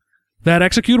file. That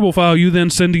executable file you then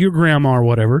send to your grandma or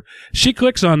whatever. She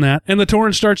clicks on that, and the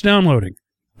torrent starts downloading.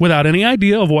 Without any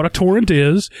idea of what a torrent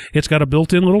is, it's got a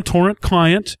built-in little torrent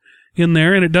client in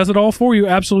there, and it does it all for you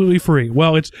absolutely free.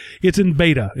 Well, it's in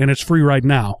beta, and it's free right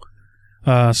now.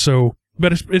 But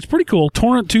it's pretty cool.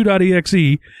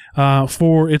 Torrent2.exe,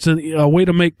 it's a way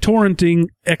to make torrenting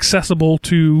accessible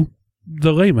to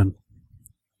the layman.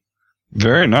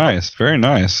 Very nice. Very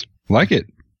nice. Like it.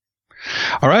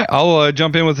 All right. I'll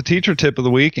jump in with the teacher tip of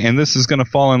the week, and this is going to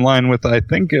fall in line with, I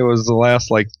think it was the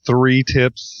last 3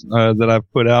 tips that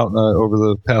I've put out over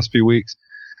the past few weeks,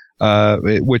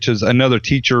 which is another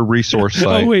teacher resource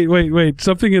site. Oh, wait.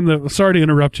 Something in the, sorry to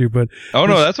interrupt you, but. Oh,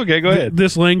 no, that's okay. Go ahead.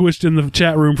 This languished in the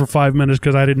chat room for 5 minutes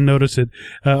because I didn't notice it.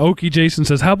 Okie Jason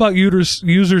says, how about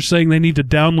users saying they need to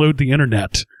download the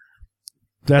internet?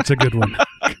 That's a good one.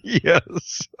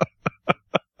 Yes.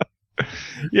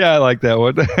 Yeah, I like that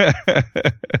one.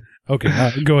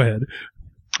 Okay, go ahead.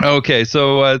 Okay,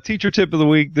 so teacher tip of the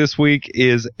week this week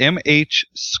is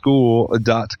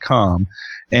mhschool.com.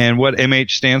 And what MH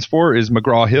stands for is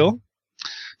McGraw-Hill.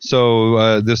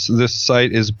 So this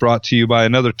site is brought to you by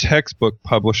another textbook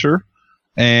publisher.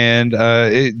 And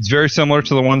it's very similar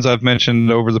to the ones I've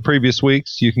mentioned over the previous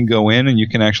weeks. You can go in and you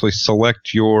can actually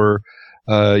select your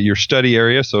study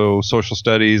area, so social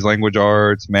studies, language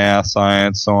arts, math,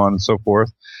 science, so on and so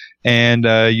forth. And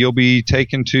you'll be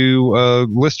taken to a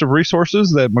list of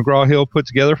resources that McGraw-Hill put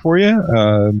together for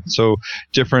you. So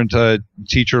different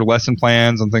teacher lesson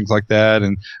plans and things like that,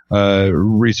 and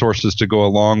resources to go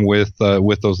along with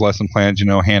those lesson plans,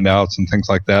 handouts and things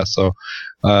like that. So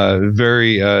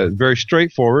very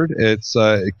straightforward. It's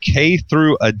K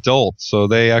through adult, so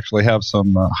they actually have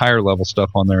some higher level stuff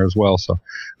on there as well. So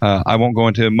I won't go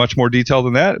into much more detail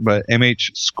than that, but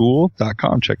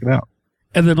mhschool.com, check it out.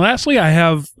 And then lastly, I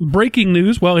have breaking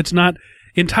news. Well, it's not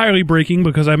entirely breaking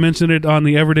because I mentioned it on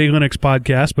the Everyday Linux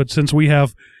podcast, but since we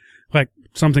have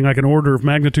something like an order of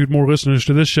magnitude more listeners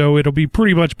to this show, it'll be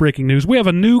pretty much breaking news. We have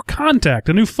a new contact,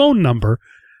 a new phone number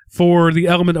for the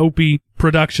Element OP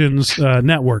Productions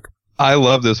network. I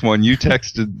love this one. You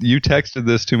texted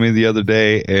this to me the other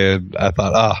day, and I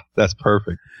thought, that's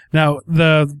perfect. Now,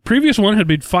 the previous one had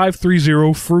been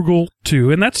 530 Frugal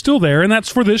 2, and that's still there, and that's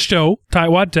for this show,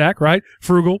 Tightwad Tech, right?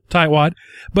 Frugal, Tightwad.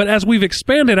 But as we've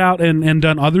expanded out and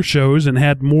done other shows and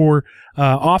had more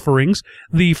offerings,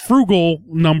 the Frugal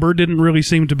number didn't really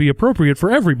seem to be appropriate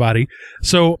for everybody.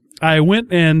 So I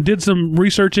went and did some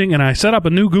researching, and I set up a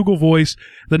new Google Voice.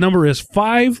 The number is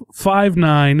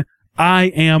 559 I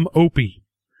am Opie.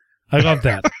 I love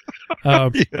that.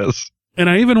 Yes. And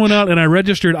I even went out and I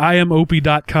registered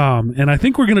IamOpie.com, and I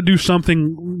think we're going to do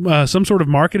something, some sort of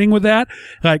marketing with that.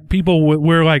 Like people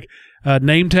wear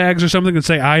name tags or something that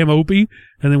say I am Opie,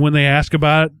 and then when they ask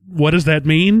about it, what does that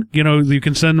mean? You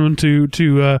can send them to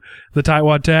the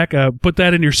Tightwad Tech. Put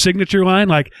that in your signature line,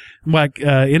 like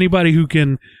anybody who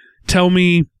can tell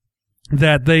me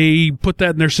that they put that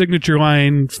in their signature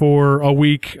line for a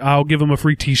week, I'll give them a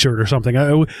free T-shirt or something.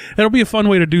 It'll be a fun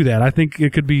way to do that. I think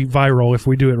it could be viral if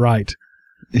we do it right.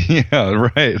 Yeah,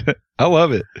 right. I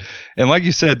love it. And like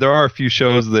you said, there are a few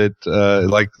shows that,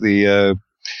 like the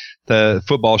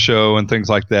football show and things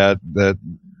like that,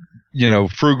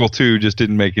 Frugal 2 just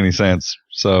didn't make any sense.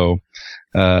 So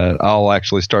I'll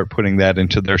actually start putting that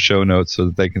into their show notes so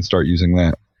that they can start using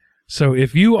that. So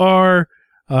if you are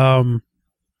a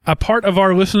part of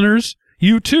our listeners,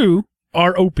 you too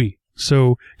are Opie.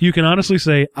 So you can honestly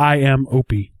say, I am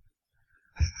Opie.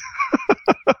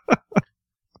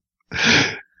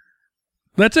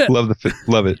 That's it. Love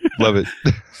it.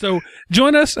 So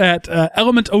join us at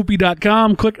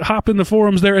elementop.com. Hop in the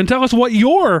forums there and tell us what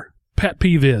your pet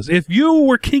peeve is. If you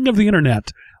were king of the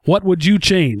internet, what would you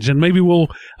change? And maybe we'll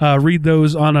read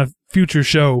those on a future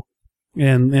show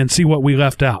and see what we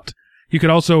left out. You can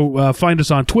also find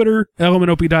us on Twitter,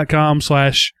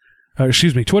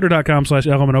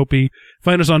 twitter.com/elementop.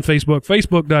 Find us on Facebook,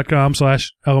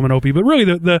 facebook.com/elementop. But really,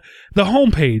 the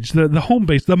homepage, the home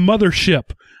base, the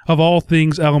mothership of all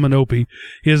things Element OP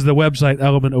is the website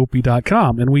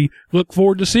elementop.com. And we look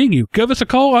forward to seeing you. Give us a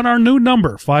call on our new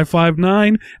number,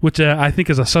 559, which I think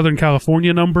is a Southern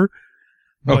California number.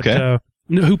 But, okay.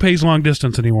 Who pays long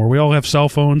distance anymore? We all have cell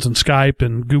phones and Skype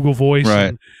and Google Voice. Right.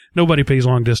 And nobody pays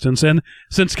long distance. And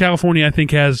since California, I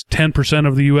think, has 10%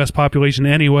 of the U.S. population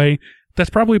anyway, that's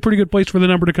probably a pretty good place for the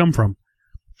number to come from.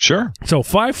 Sure. So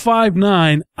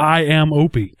 559 I am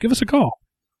Opie. Give us a call.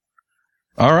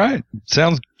 All right.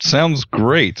 Sounds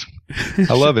great.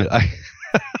 I love it.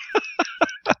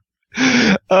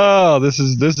 Oh, this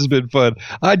has been fun.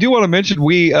 I do want to mention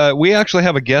we actually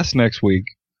have a guest next week.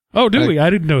 Oh, do we? I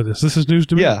didn't know this. This is news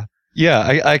to me.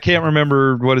 Yeah. I can't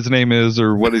remember what his name is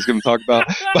or what he's going to talk about.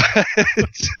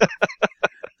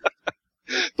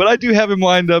 But I do have him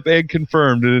lined up and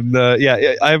confirmed. And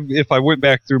if I went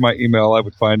back through my email, I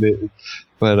would find it.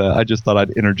 But I just thought I'd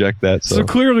interject that. So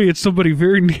clearly it's somebody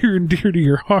very near and dear to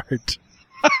your heart.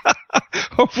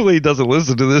 Hopefully he doesn't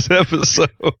listen to this episode.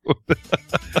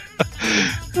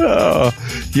 Oh,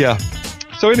 yeah.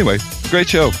 So anyway, great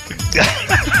show.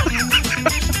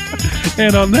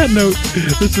 And on that note,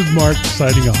 this is Mark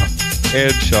signing off.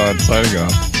 And Sean signing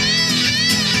off.